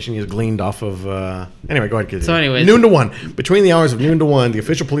the information he has gleaned off of. Anyway, go ahead, kids. So anyways, noon to 1. Between the hours of noon to 1, the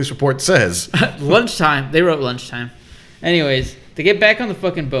official police report says lunchtime. They wrote lunchtime. Anyways, they get back on the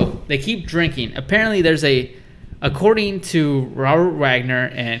fucking boat. They keep drinking. Apparently, according to Robert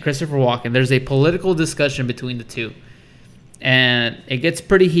Wagner and Christopher Walken, there's a political discussion between the two. And it gets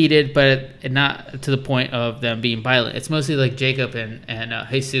pretty heated, but not to the point of them being violent. It's mostly like Jacob and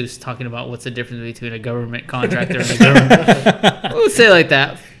Jesus talking about what's the difference between a government contractor and a government. We'll say it like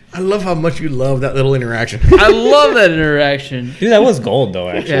that. I love how much you love that little interaction. I love that interaction. Dude, that was gold though,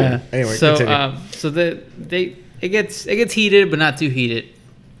 actually. Yeah. Anyway, so continue. it gets heated, but not too heated.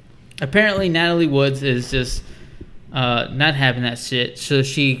 Apparently, Natalie Woods is just not having that shit, so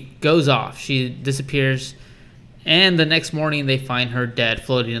she goes off. She disappears. And the next morning, they find her dead,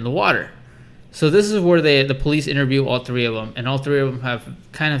 floating in the water. So this is where the police interview all 3 of them, and all 3 of them have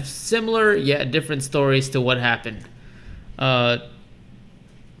kind of similar yet different stories to what happened. Christopher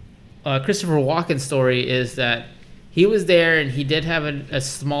Walken's story is that he was there and he did have a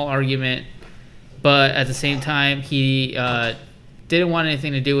small argument, but at the same time he didn't want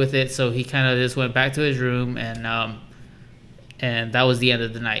anything to do with it, so he kind of just went back to his room, and that was the end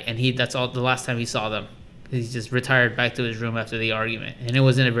of the night. And that's all the last time he saw them. He just retired back to his room after the argument. And it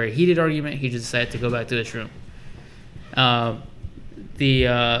wasn't a very heated argument. He just decided to go back to his room.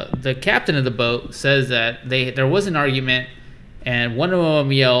 The captain of the boat says that there was an argument, and one of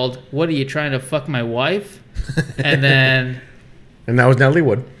them yelled, "What, are you trying to fuck my wife?" And then... and that was Natalie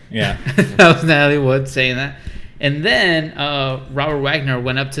Wood. Yeah. That was Natalie Wood saying that. And then Robert Wagner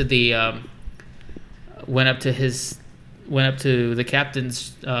went up to the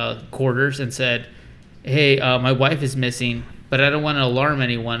captain's quarters and said, "Hey, my wife is missing, but I don't want to alarm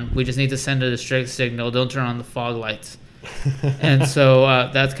anyone. We just need to send a distress signal. Don't turn on the fog lights." And so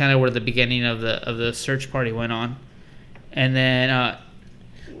that's kind of where the beginning of the search party went on. And then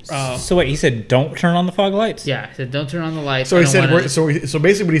so wait, he said don't turn on the fog lights? Yeah, he said don't turn on the lights. So he said so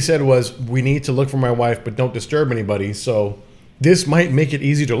basically what he said was, we need to look for my wife, but don't disturb anybody. So this might make it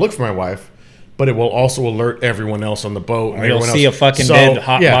easy to look for my wife, but it will also alert everyone else on the boat. Or you'll see a fucking dead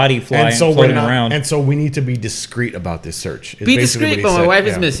hot body floating around. And so we need to be discreet about this search. Be discreet, but my wife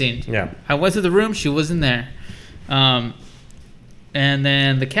is missing. Yeah. I went to the room. She wasn't there. And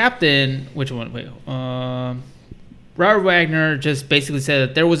then the captain, which one? Wait. Robert Wagner just basically said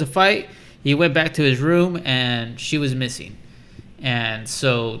that there was a fight. He went back to his room, and she was missing. And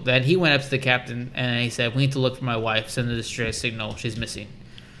so then he went up to the captain, and he said, "We need to look for my wife. Send the distress signal. She's missing."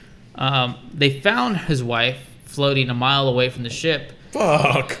 They found his wife floating a mile away from the ship.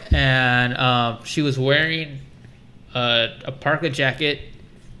 Fuck. And she was wearing a parka jacket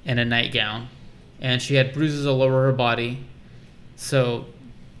and a nightgown, and she had bruises all over her body. So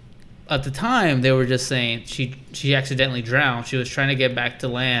at the time, they were just saying she accidentally drowned. She was trying to get back to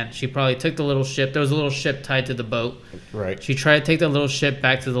land. She probably took the little ship. There was a little ship tied to the boat. Right. She tried to take the little ship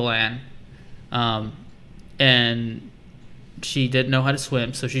back to the land, and she didn't know how to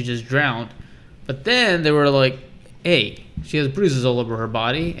swim, so she just drowned. But then they were like, hey, she has bruises all over her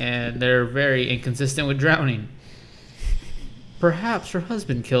body, and they're very inconsistent with drowning. Perhaps her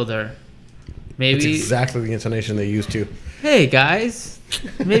husband killed her. Maybe. That's exactly the intonation they used to. Hey guys,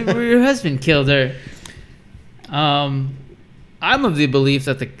 maybe your husband killed her. I'm of the belief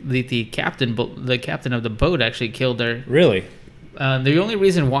that the captain of the boat actually killed her. Really? The only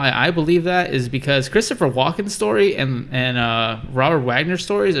reason why I believe that is because Christopher Walken's story and Robert Wagner's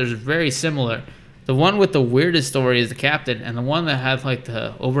stories are very similar. The one with the weirdest story is the captain, and the one that had like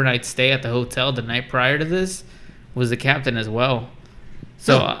the overnight stay at the hotel the night prior to this was the captain as well.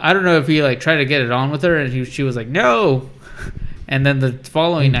 So I don't know if he like tried to get it on with her, and she was like, no. And then the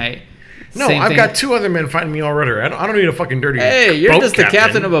following night, no, I've got 2 other men fighting me already. I don't need a fucking dirty. Hey, you're just the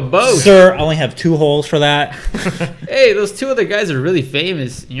captain of a boat, sir. I only have 2 holes for that. Hey, those 2 other guys are really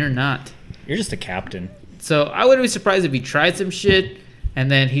famous, and you're not. You're just a captain. So I wouldn't be surprised if he tried some shit, and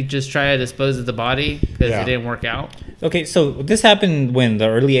then he just tried to dispose of the body because it didn't work out. Okay, so this happened when the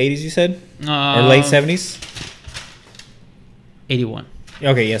early '80s, you said, or late '70s? 81.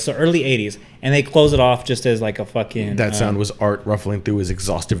 Okay, yeah, so early '80s, and they close it off just as like a fucking. That sound was Art ruffling through his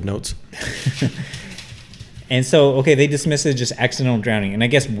exhaustive notes. And so, okay, they dismiss it as just accidental drowning, and I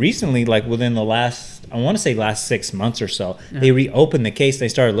guess recently, like within the last 6 months or so, they reopened the case. They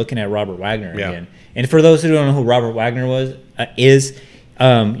started looking at Robert Wagner again. And for those who don't know who Robert Wagner is.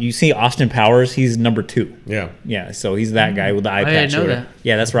 You see Austin Powers, he's number 2. Yeah, so he's that guy with the eye patch. I didn't know that.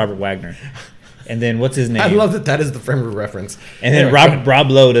 Yeah, that's Robert Wagner. And then what's his name? I love that is the frame of reference. And then Rob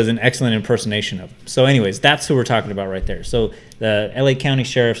Lowe does an excellent impersonation of him. So anyways, that's who we're talking about right there. So the LA County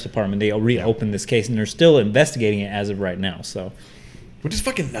Sheriff's Department, they reopened this case, and they're still investigating it as of right now. So, which is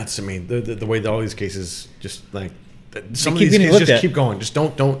fucking nuts to me. The way that all these cases just like some of keep these getting cases looked just at. keep going. Just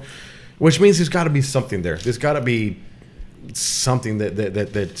don't. Which means there's got to be something there. There's got to be something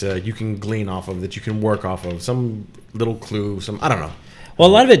that you can glean off of, that you can work off of, some little clue, I don't know. Well,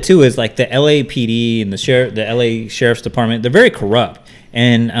 a lot of it too is like the LAPD and the LA Sheriff's Department. They're very corrupt,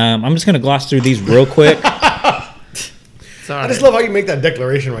 and I'm just gonna gloss through these real quick. Sorry. I just love how you make that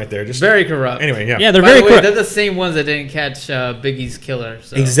declaration right there. Just very corrupt. Anyway, yeah. Yeah, they're By very the way, corrupt. they're the same ones that didn't catch Biggie's killer.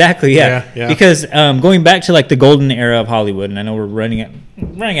 So. Exactly, yeah. Because going back to like the golden era of Hollywood, and I know we're running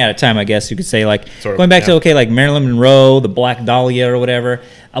out of time, I guess you could say, like sort of, going back to like Marilyn Monroe, the Black Dahlia or whatever.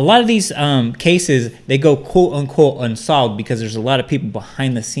 A lot of these cases, they go quote unquote unsolved because there's a lot of people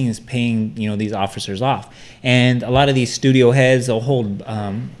behind the scenes paying these officers off, and a lot of these studio heads will hold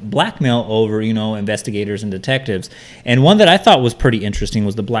blackmail over investigators and detectives. And one that I thought was pretty interesting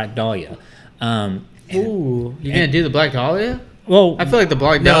was the Black Dahlia. Ooh, you gonna do the Black Dahlia? Well, I feel like the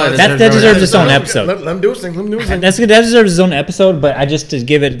Black Dahlia. that deserves its own episode. Let him do his thing. That deserves its own episode, but I just to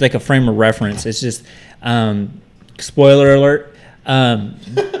give it like a frame of reference. It's just spoiler alert.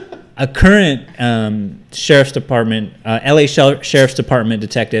 A current sheriff's department, LA Sheriff's Department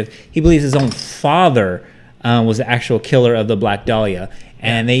detective, he believes his own father was the actual killer of the Black Dahlia,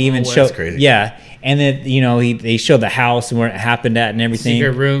 and they even show, that's crazy. and then they show the house and where it happened at and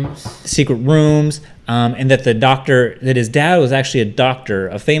everything, secret rooms. And that that his dad was actually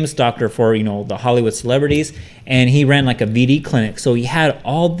a famous doctor for the Hollywood celebrities, and he ran like a VD clinic. So he had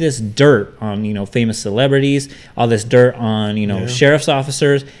all this dirt on famous celebrities, all this dirt on sheriff's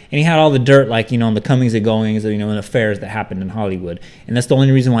officers, and he had all the dirt like on the comings and goings of and affairs that happened in Hollywood. And that's the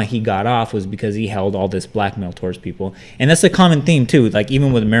only reason why he got off, was because he held all this blackmail towards people. And that's a common theme too, like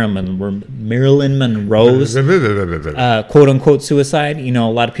even with Marilyn Monroe's quote unquote suicide. A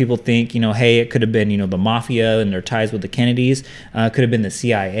lot of people think hey, it could have been the mafia and their ties with the Kennedys, could have been the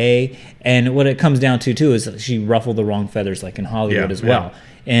CIA. And what it comes down to too is she ruffled the wrong feathers, like in Hollywood as well.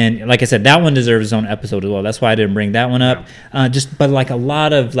 And like I said, that one deserves its own episode as well. That's why I didn't bring that one up. But like a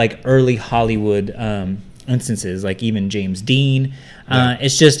lot of like early Hollywood instances, like even James Dean,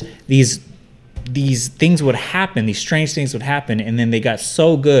 it's just these things would happen, these strange things would happen, and then they got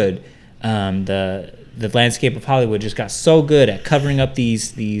so good. The landscape of Hollywood just got so good at covering up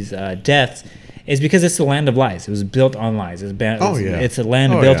these deaths. Is because it's the land of lies. It was built on lies. It's a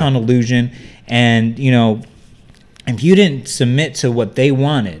land built on illusion. And, if you didn't submit to what they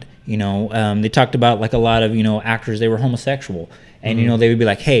wanted, they talked about like a lot of, actors, they were homosexual. And, they would be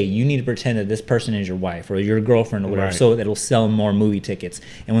like, hey, you need to pretend that this person is your wife or your girlfriend or whatever, so that it'll sell more movie tickets.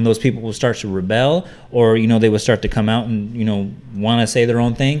 And when those people will start to rebel, or, they would start to come out and, want to say their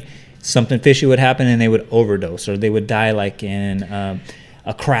own thing, something fishy would happen and they would overdose, or they would die like in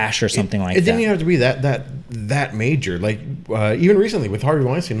a crash or something like that. It didn't even have to be that major. Like even recently with Harvey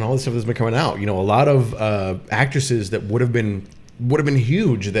Weinstein and all this stuff that's been coming out, a lot of actresses that would have been would have been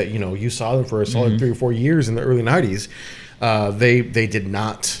huge that, you know, you saw them for a solid 3 or 4 years in the early 90s. They did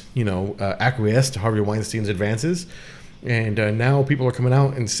not, you know, acquiesce to Harvey Weinstein's advances. And now people are coming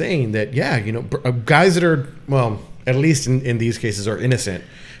out and saying that, yeah, you know, guys that are, well, at least in these cases are innocent,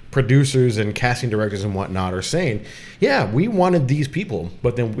 producers and casting directors and whatnot are saying, yeah, we wanted these people,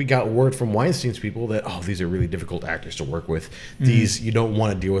 but then we got word from Weinstein's people that, oh, these are really difficult actors to work with. These, you don't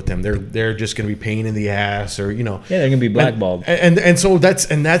want to deal with them. They're just going to be pain in the ass, or, you know. Yeah, they're going to be blackballed. And so that's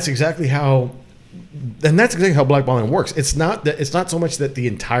exactly how blackballing works. It's not so much that the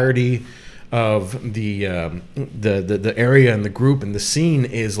entirety of the area and the group and the scene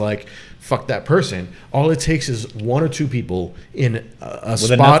is like, fuck that person. All it takes is 1 or 2 people in a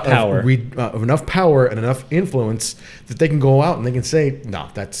spot of enough power and enough influence that they can go out and they can say, no,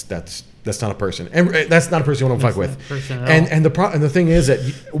 that's not a person, and that's not a person you want to fuck with. And the thing is that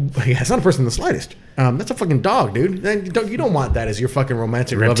it's not a person in the slightest. That's a fucking dog, dude. You don't want that as your fucking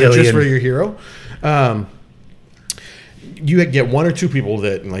romantic love interest for your hero. You get 1 or 2 people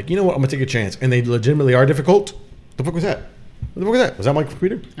that, like, you know what, I'm gonna take a chance, and they legitimately are difficult. The fuck was that? What the fuck was that? Was that my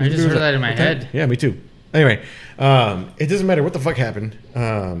computer? I just heard that in my head. Yeah, me too. Anyway, it doesn't matter what the fuck happened.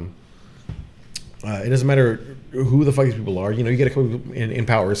 It doesn't matter who the fuck these people are. You know, you get a couple people in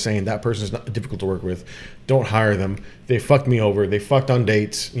power saying that person's not difficult to work with. Don't hire them. They fucked me over. They fucked on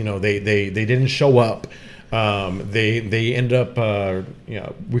dates. You know, they didn't show up. They ended up you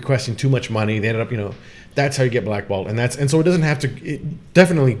know, requesting too much money. They ended up, you know, that's how you get blackballed. And so it doesn't have to.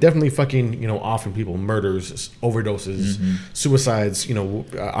 Definitely fucking, you know, often people, murders, overdoses, suicides. You know,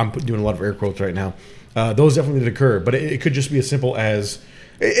 I'm doing a lot of air quotes right now. Those definitely did occur, but it could just be as simple as,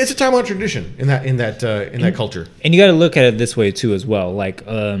 it's a time-honored tradition in that culture. And you got to look at it this way too, as well. Like,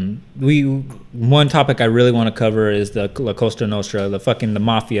 one topic I really want to cover is the La Cosa Nostra, the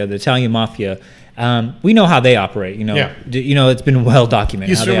mafia, the Italian mafia. We know how they operate. You know, you know, it's been well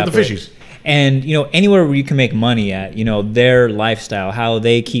documented. You swim with the fishies. And, you know, anywhere where you can make money at, you know, their lifestyle, how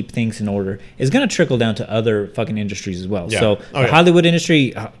they keep things in order is going to trickle down to other fucking industries as well. Yeah. So the Hollywood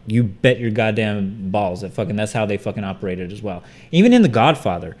industry, you bet your goddamn balls that that's how they fucking operated as well. Even in The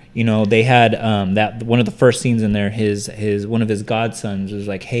Godfather, you know, they had that one of the first scenes in there, one of his godsons was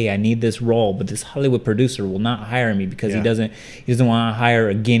like, hey, I need this role, but this Hollywood producer will not hire me because he doesn't want to hire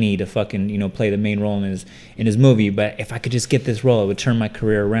a guinea to fucking, you know, play the main role in his movie. But if I could just get this role, it would turn my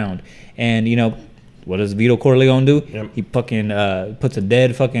career around. And, you know, what does Vito Corleone do? Yep. He fucking puts a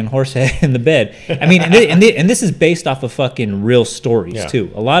dead fucking horse head in the bed. I mean, and this is based off of fucking real stories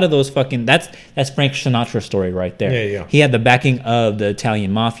too. A lot of those fucking that's Frank Sinatra's story right there. Yeah. He had the backing of the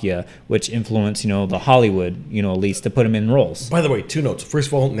Italian mafia, which influenced, you know, the Hollywood, you know, at least to put him in roles. By the way, 2 notes. First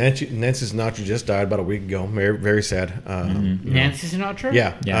of all, Nancy Sinatra just died about a week ago. Very, very sad. Nancy Sinatra?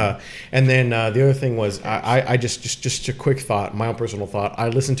 Yeah. And then the other thing was, I just a quick thought, my own personal thought. I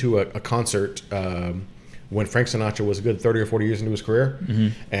listened to a concert. When Frank Sinatra was a good 30 or 40 years into his career,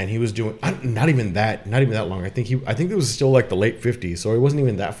 and he was doing not even that long. I think it was still like the late 50s, so he wasn't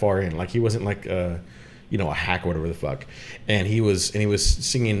even that far in. Like, he wasn't like you know, a hack or whatever the fuck. And he was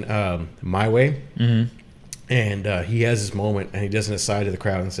singing My Way, and he has this moment, and he does an aside to the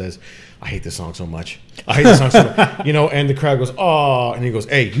crowd and says, I hate this song so much. I hate this song so much. You know, and the crowd goes, oh, and he goes,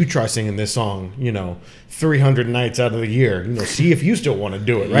 hey, you try singing this song, you know, 300 nights out of the year, you know, see if you still want to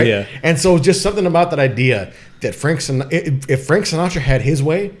do it, right? Yeah. And so just something about that idea that if Frank Sinatra had his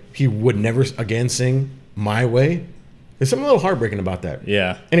way, he would never again sing My Way. There's something a little heartbreaking about that.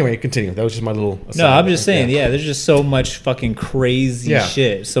 Yeah. Anyway, continue. That was just my little aside. No, I'm just saying, there's just so much fucking crazy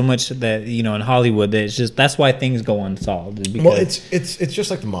shit. So much that, you know, in Hollywood that it's just, that's why things go unsolved. Well, it's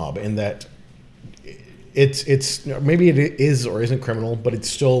just like the mob in that it's maybe it is or isn't criminal, but it's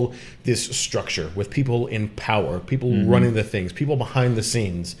still this structure with people in power, people running the things, people behind the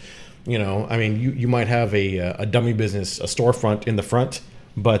scenes. You know, I mean, you might have a dummy business, a storefront in the front,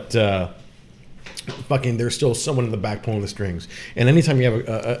 but fucking there's still someone in the back pulling the strings. And anytime you have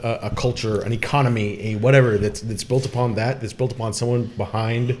a culture, an economy, a whatever that's built upon that's built upon someone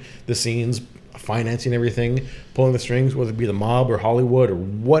behind the scenes financing everything, pulling the strings, whether it be the mob or Hollywood or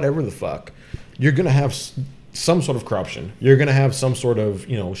whatever the fuck, you're gonna have some sort of corruption. You're gonna have some sort of,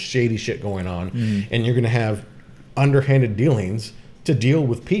 you know, shady shit going on, and you're gonna have underhanded dealings to deal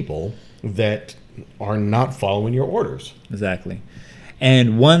with people that are not following your orders. Exactly.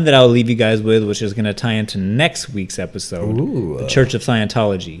 And one that I'll leave you guys with, which is going to tie into next week's episode, the Church of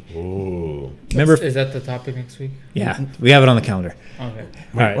Scientology. Ooh. Remember? Is that the topic next week? Yeah, we have it on the calendar. Okay.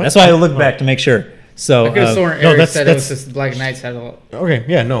 All right, that's why I looked back to make sure. So I could have sworn Eric said it was that's this Black Knights had a... Okay,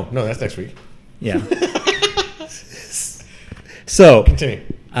 yeah, no, that's next week. Yeah. So, continue.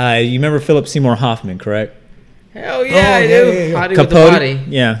 You remember Philip Seymour Hoffman, correct? Hell yeah, I do. yeah. Hottie with a Capote. body.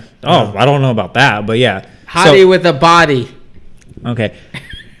 Yeah. Oh, I don't know about that, but yeah. Hottie with a body. Okay.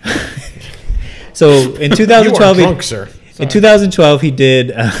 So in You 2012, are drunk, sir. in 2012, he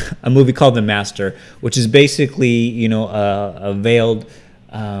did a movie called The Master, which is basically, you know, a veiled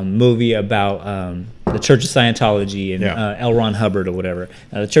movie about the Church of Scientology and L. Ron Hubbard or whatever.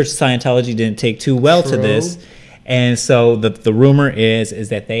 Now, the Church of Scientology didn't take too well to this, and so the rumor is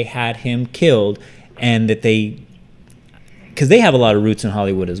that they had him killed, and that because they have a lot of roots in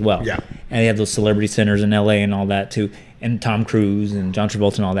Hollywood as well. Yeah. And they have those celebrity centers in LA and all that too, and Tom Cruise and John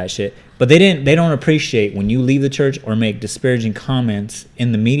Travolta and all that shit. But they don't appreciate when you leave the church or make disparaging comments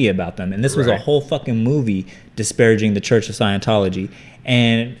in the media about them. And this was a whole fucking movie disparaging the Church of Scientology.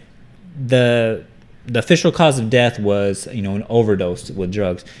 And the official cause of death was, you know, an overdose with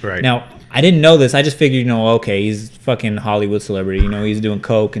drugs. Right. Now, I didn't know this. I just figured, you know, okay, he's fucking Hollywood celebrity. You know, he's doing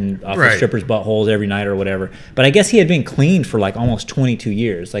coke and off of strippers' buttholes every night or whatever. But I guess he had been clean for like almost 22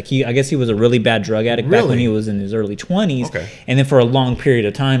 years. Like I guess he was a really bad drug addict back when he was in his early 20s. Okay. And then for a long period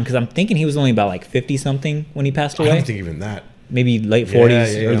of time, because I'm thinking he was only about like 50 something when he passed I away. don't think even that. Maybe late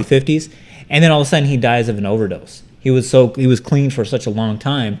 40s, early 50s. And then all of a sudden he dies of an overdose. He was clean for such a long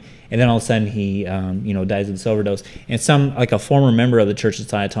time. And then all of a sudden he, you know, dies of this overdose. And a former member of the Church of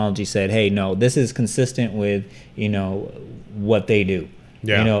Scientology said, hey, no, this is consistent with, you know, what they do.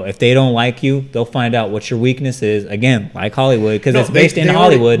 Yeah. You know, if they don't like you, they'll find out what your weakness is. Again, like Hollywood, because it's based in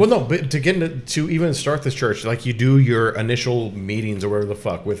Hollywood. Well, no, but to get into, to even start this church, like you do your initial meetings or whatever the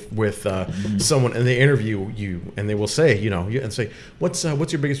fuck with someone, and they interview you, and they will say, you know, and say, what's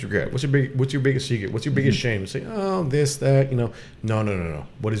your biggest regret? What's your biggest secret? What's your biggest shame? Say, oh, this, that, you know. No.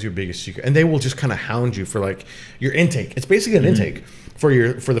 What is your biggest secret? And they will just kind of hound you for like your intake. It's basically an intake for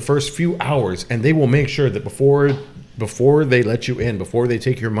the first few hours, and they will make sure that before they let you in, before they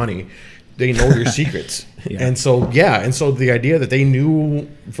take your money, they know your secrets. And so the idea that they knew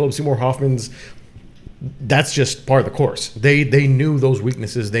Philip Seymour Hoffman's, that's just part of the course. They knew those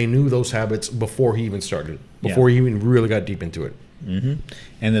weaknesses, they knew those habits before he even started, before he even really got deep into it.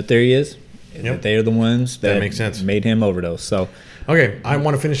 And the theory is that they are the ones that makes sense. made him overdose. So, okay, I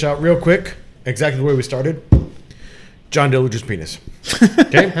want to finish out real quick, exactly the way we started. John Dillinger's penis.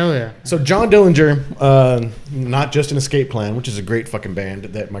 Okay? Hell yeah. So John Dillinger, Not Just an Escape Plan, which is a great fucking band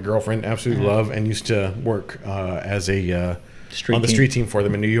that my girlfriend absolutely loved and used to work as a street team for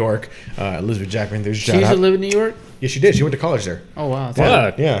them in New York. Elizabeth Jackman, there's a She shout used to out. live in New York? Yeah, she did. She went to college there. Oh, wow.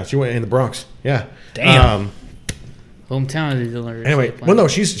 Fuck. Yeah, she went in the Bronx. Yeah. Damn. Hometown of the Dillard. Anyway, well, no,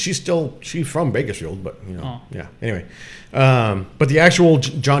 she's from Bakersfield, but you know, yeah. Anyway, but the actual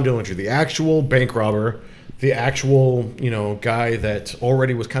John Dillinger, the actual bank robber, the actual, you know, guy that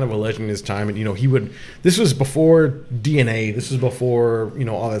already was kind of a legend in his time, and you know, this was before DNA, this was before, you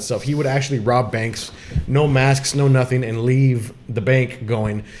know, all that stuff. He would actually rob banks, no masks, no nothing, and leave the bank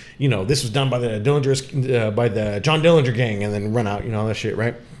going, you know, this was done by the by the John Dillinger gang, and then run out, you know, all that shit,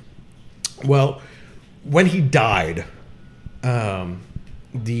 right? Well, when he died,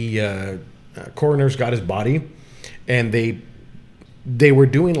 the coroners got his body, and they were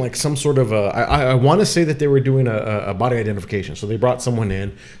doing like some sort of I want to say that they were doing a body identification. So they brought someone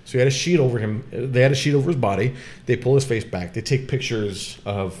in. So he had a sheet over him. They had a sheet over his body. They pull his face back. They take pictures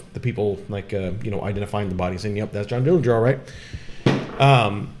of the people, like you know, identifying the body, saying, "Yep, that's John Dillinger, all right."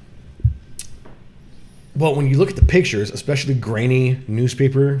 Well, when you look at the pictures, especially grainy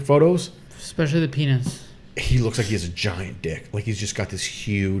newspaper photos, Especially the penis. he looks like he has a giant dick. Like he's just got this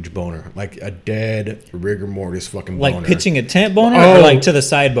huge boner, like a dead rigor mortis fucking boner. Like pitching a tent boner or like to the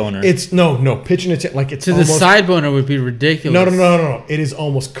side boner? It's no pitching a tent, like it's To almost, the side boner would be ridiculous. No. It is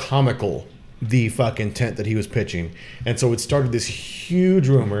almost comical, the fucking tent that he was pitching. And so it started this huge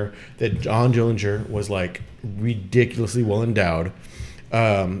rumor that John Dillinger was like ridiculously well endowed.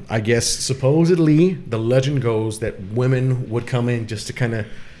 I guess supposedly the legend goes that women would come in just to kind of,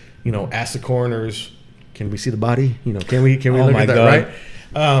 you know, ask the coroners, can we see the body? You know, can we look at that, God.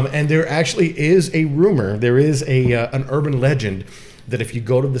 right? And there actually is a rumor, there is an urban legend that if you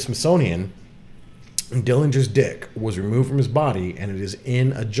go to the Smithsonian, Dillinger's dick was removed from his body and it is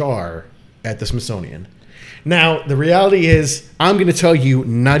in a jar at the Smithsonian. Now, the reality is, I'm going to tell you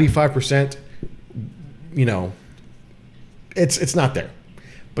 95%, you know, it's not there.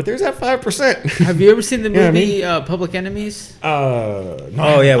 But there's that 5%. Have you ever seen the You know what I movie Public Enemies? No,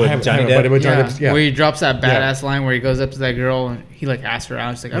 Oh, yeah, with I haven't, Johnny but Depp? with Johnny Depp, yeah. Where he drops that badass line where he goes up to that girl and he like asks her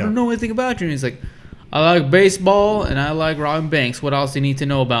out. She's like, I Yeah. don't know anything about you. And he's like, I like baseball and I like robbing banks. What else do you need to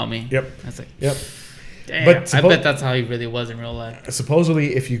know about me? Yep. That's like, Yep. damn. But I bet that's how he really was in real life.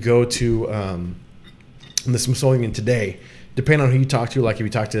 Supposedly, if you go to the Smithsonian today, depending on who you talk to, like if you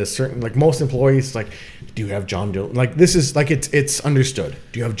talk to a certain, like most employees, like, do you have John Dillinger? Like this is like it's understood.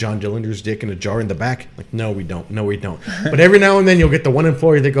 Do you have John Dillinger's dick in a jar in the back? Like no, we don't. No, we don't. But every now and then you'll get the one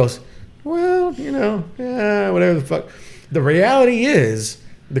employee that goes, well, you know, yeah, whatever the fuck. The reality is,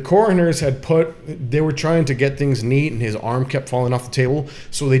 the coroners they were trying to get things neat, and his arm kept falling off the table,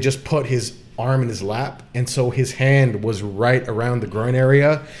 so they just put his arm in his lap, and so his hand was right around the groin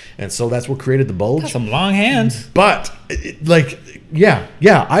area, and so that's what created the bulge. Got some long hands. But yeah,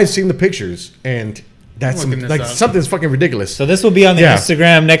 I've seen the pictures, and that's something's fucking ridiculous. So this will be on the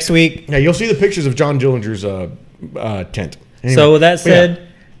Instagram next week. Yeah, you'll see the pictures of John Dillinger's tent. Anyway, so with that said,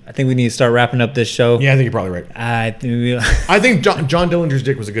 I think we need to start wrapping up this show. Yeah, I think you're probably right. I think John Dillinger's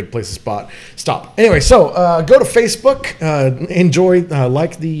dick was a good place to stop. Anyway, so go to Facebook, enjoy,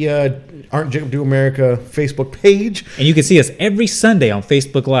 like the Art and Jacob Do America Facebook page. And you can see us every Sunday on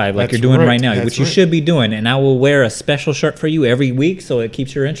Facebook Live like you're doing right now, which you should be doing. And I will wear a special shirt for you every week so it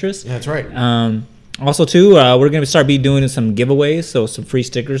keeps your interest. That's right. Also, too, we're going to start doing some giveaways, so some free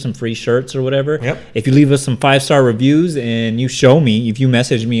stickers, some free shirts or whatever. Yep. If you leave us some 5-star reviews and you show me, if you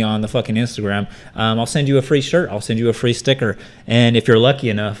message me on the fucking Instagram, I'll send you a free shirt. I'll send you a free sticker. And if you're lucky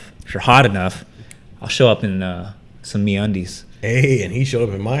enough, if you're hot enough, I'll show up in some MeUndies. Hey, and he showed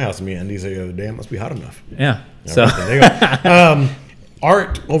up in my house in MeUndies the other day. It must be hot enough. Yeah. So there you go.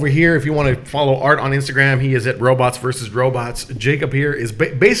 Art over here, if you want to follow Art on Instagram, he is at Robots versus Robots. Jacob here is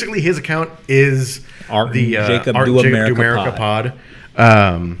basically his account is Art the Jacob Art Do Jacob America Do America Pod.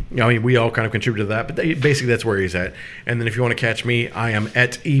 I mean, we all kind of contribute to that, but basically that's where he's at. And then if you want to catch me, I am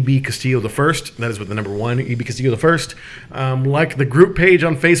at EB Castillo the First. That is with the number 1, EB Castillo the First. Like the group page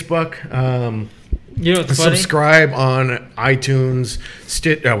on Facebook. You know what's funny? Subscribe on iTunes.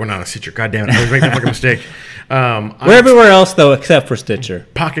 We're not a Stitcher. God damn it! I always make that fucking mistake. We're everywhere else though, except for Stitcher.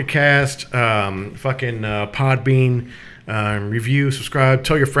 Pocket Cast, fucking Podbean. Review, subscribe,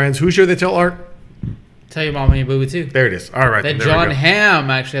 tell your friends. Who's sure they tell Art? Tell your mama and your boo too. There it is. All right. That John Hamm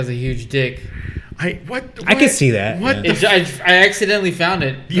actually has a huge dick. I can see that. I accidentally found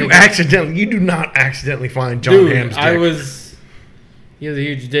it. You do not accidentally find John Hamm's dick. He has a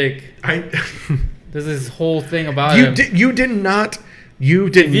huge dick. There's this whole thing about him. You didn't.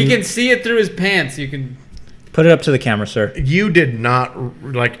 If you can see it through his pants, you can put it up to the camera, sir. You did not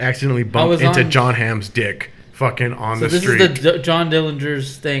accidentally bump into John Hamm's dick fucking on the street. So this is the John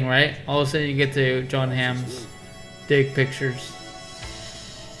Dillinger's thing, right? All of a sudden you get to John Hamm's dick pictures.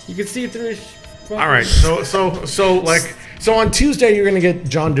 You can see it through his. All right, so on Tuesday you're gonna get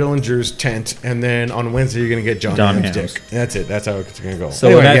John Dillinger's tent, and then on Wednesday you're gonna get John Hamm's dick. That's it. That's how it's gonna go.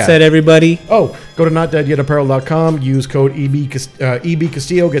 So with that said, everybody, go to notdeadyetapparel.com. Use code EB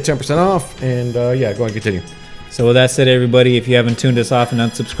Castillo, get 10% off, and go ahead and continue. So with that said, everybody, if you haven't tuned us off and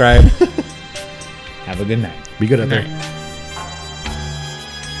unsubscribed, have a good night. Be good out there.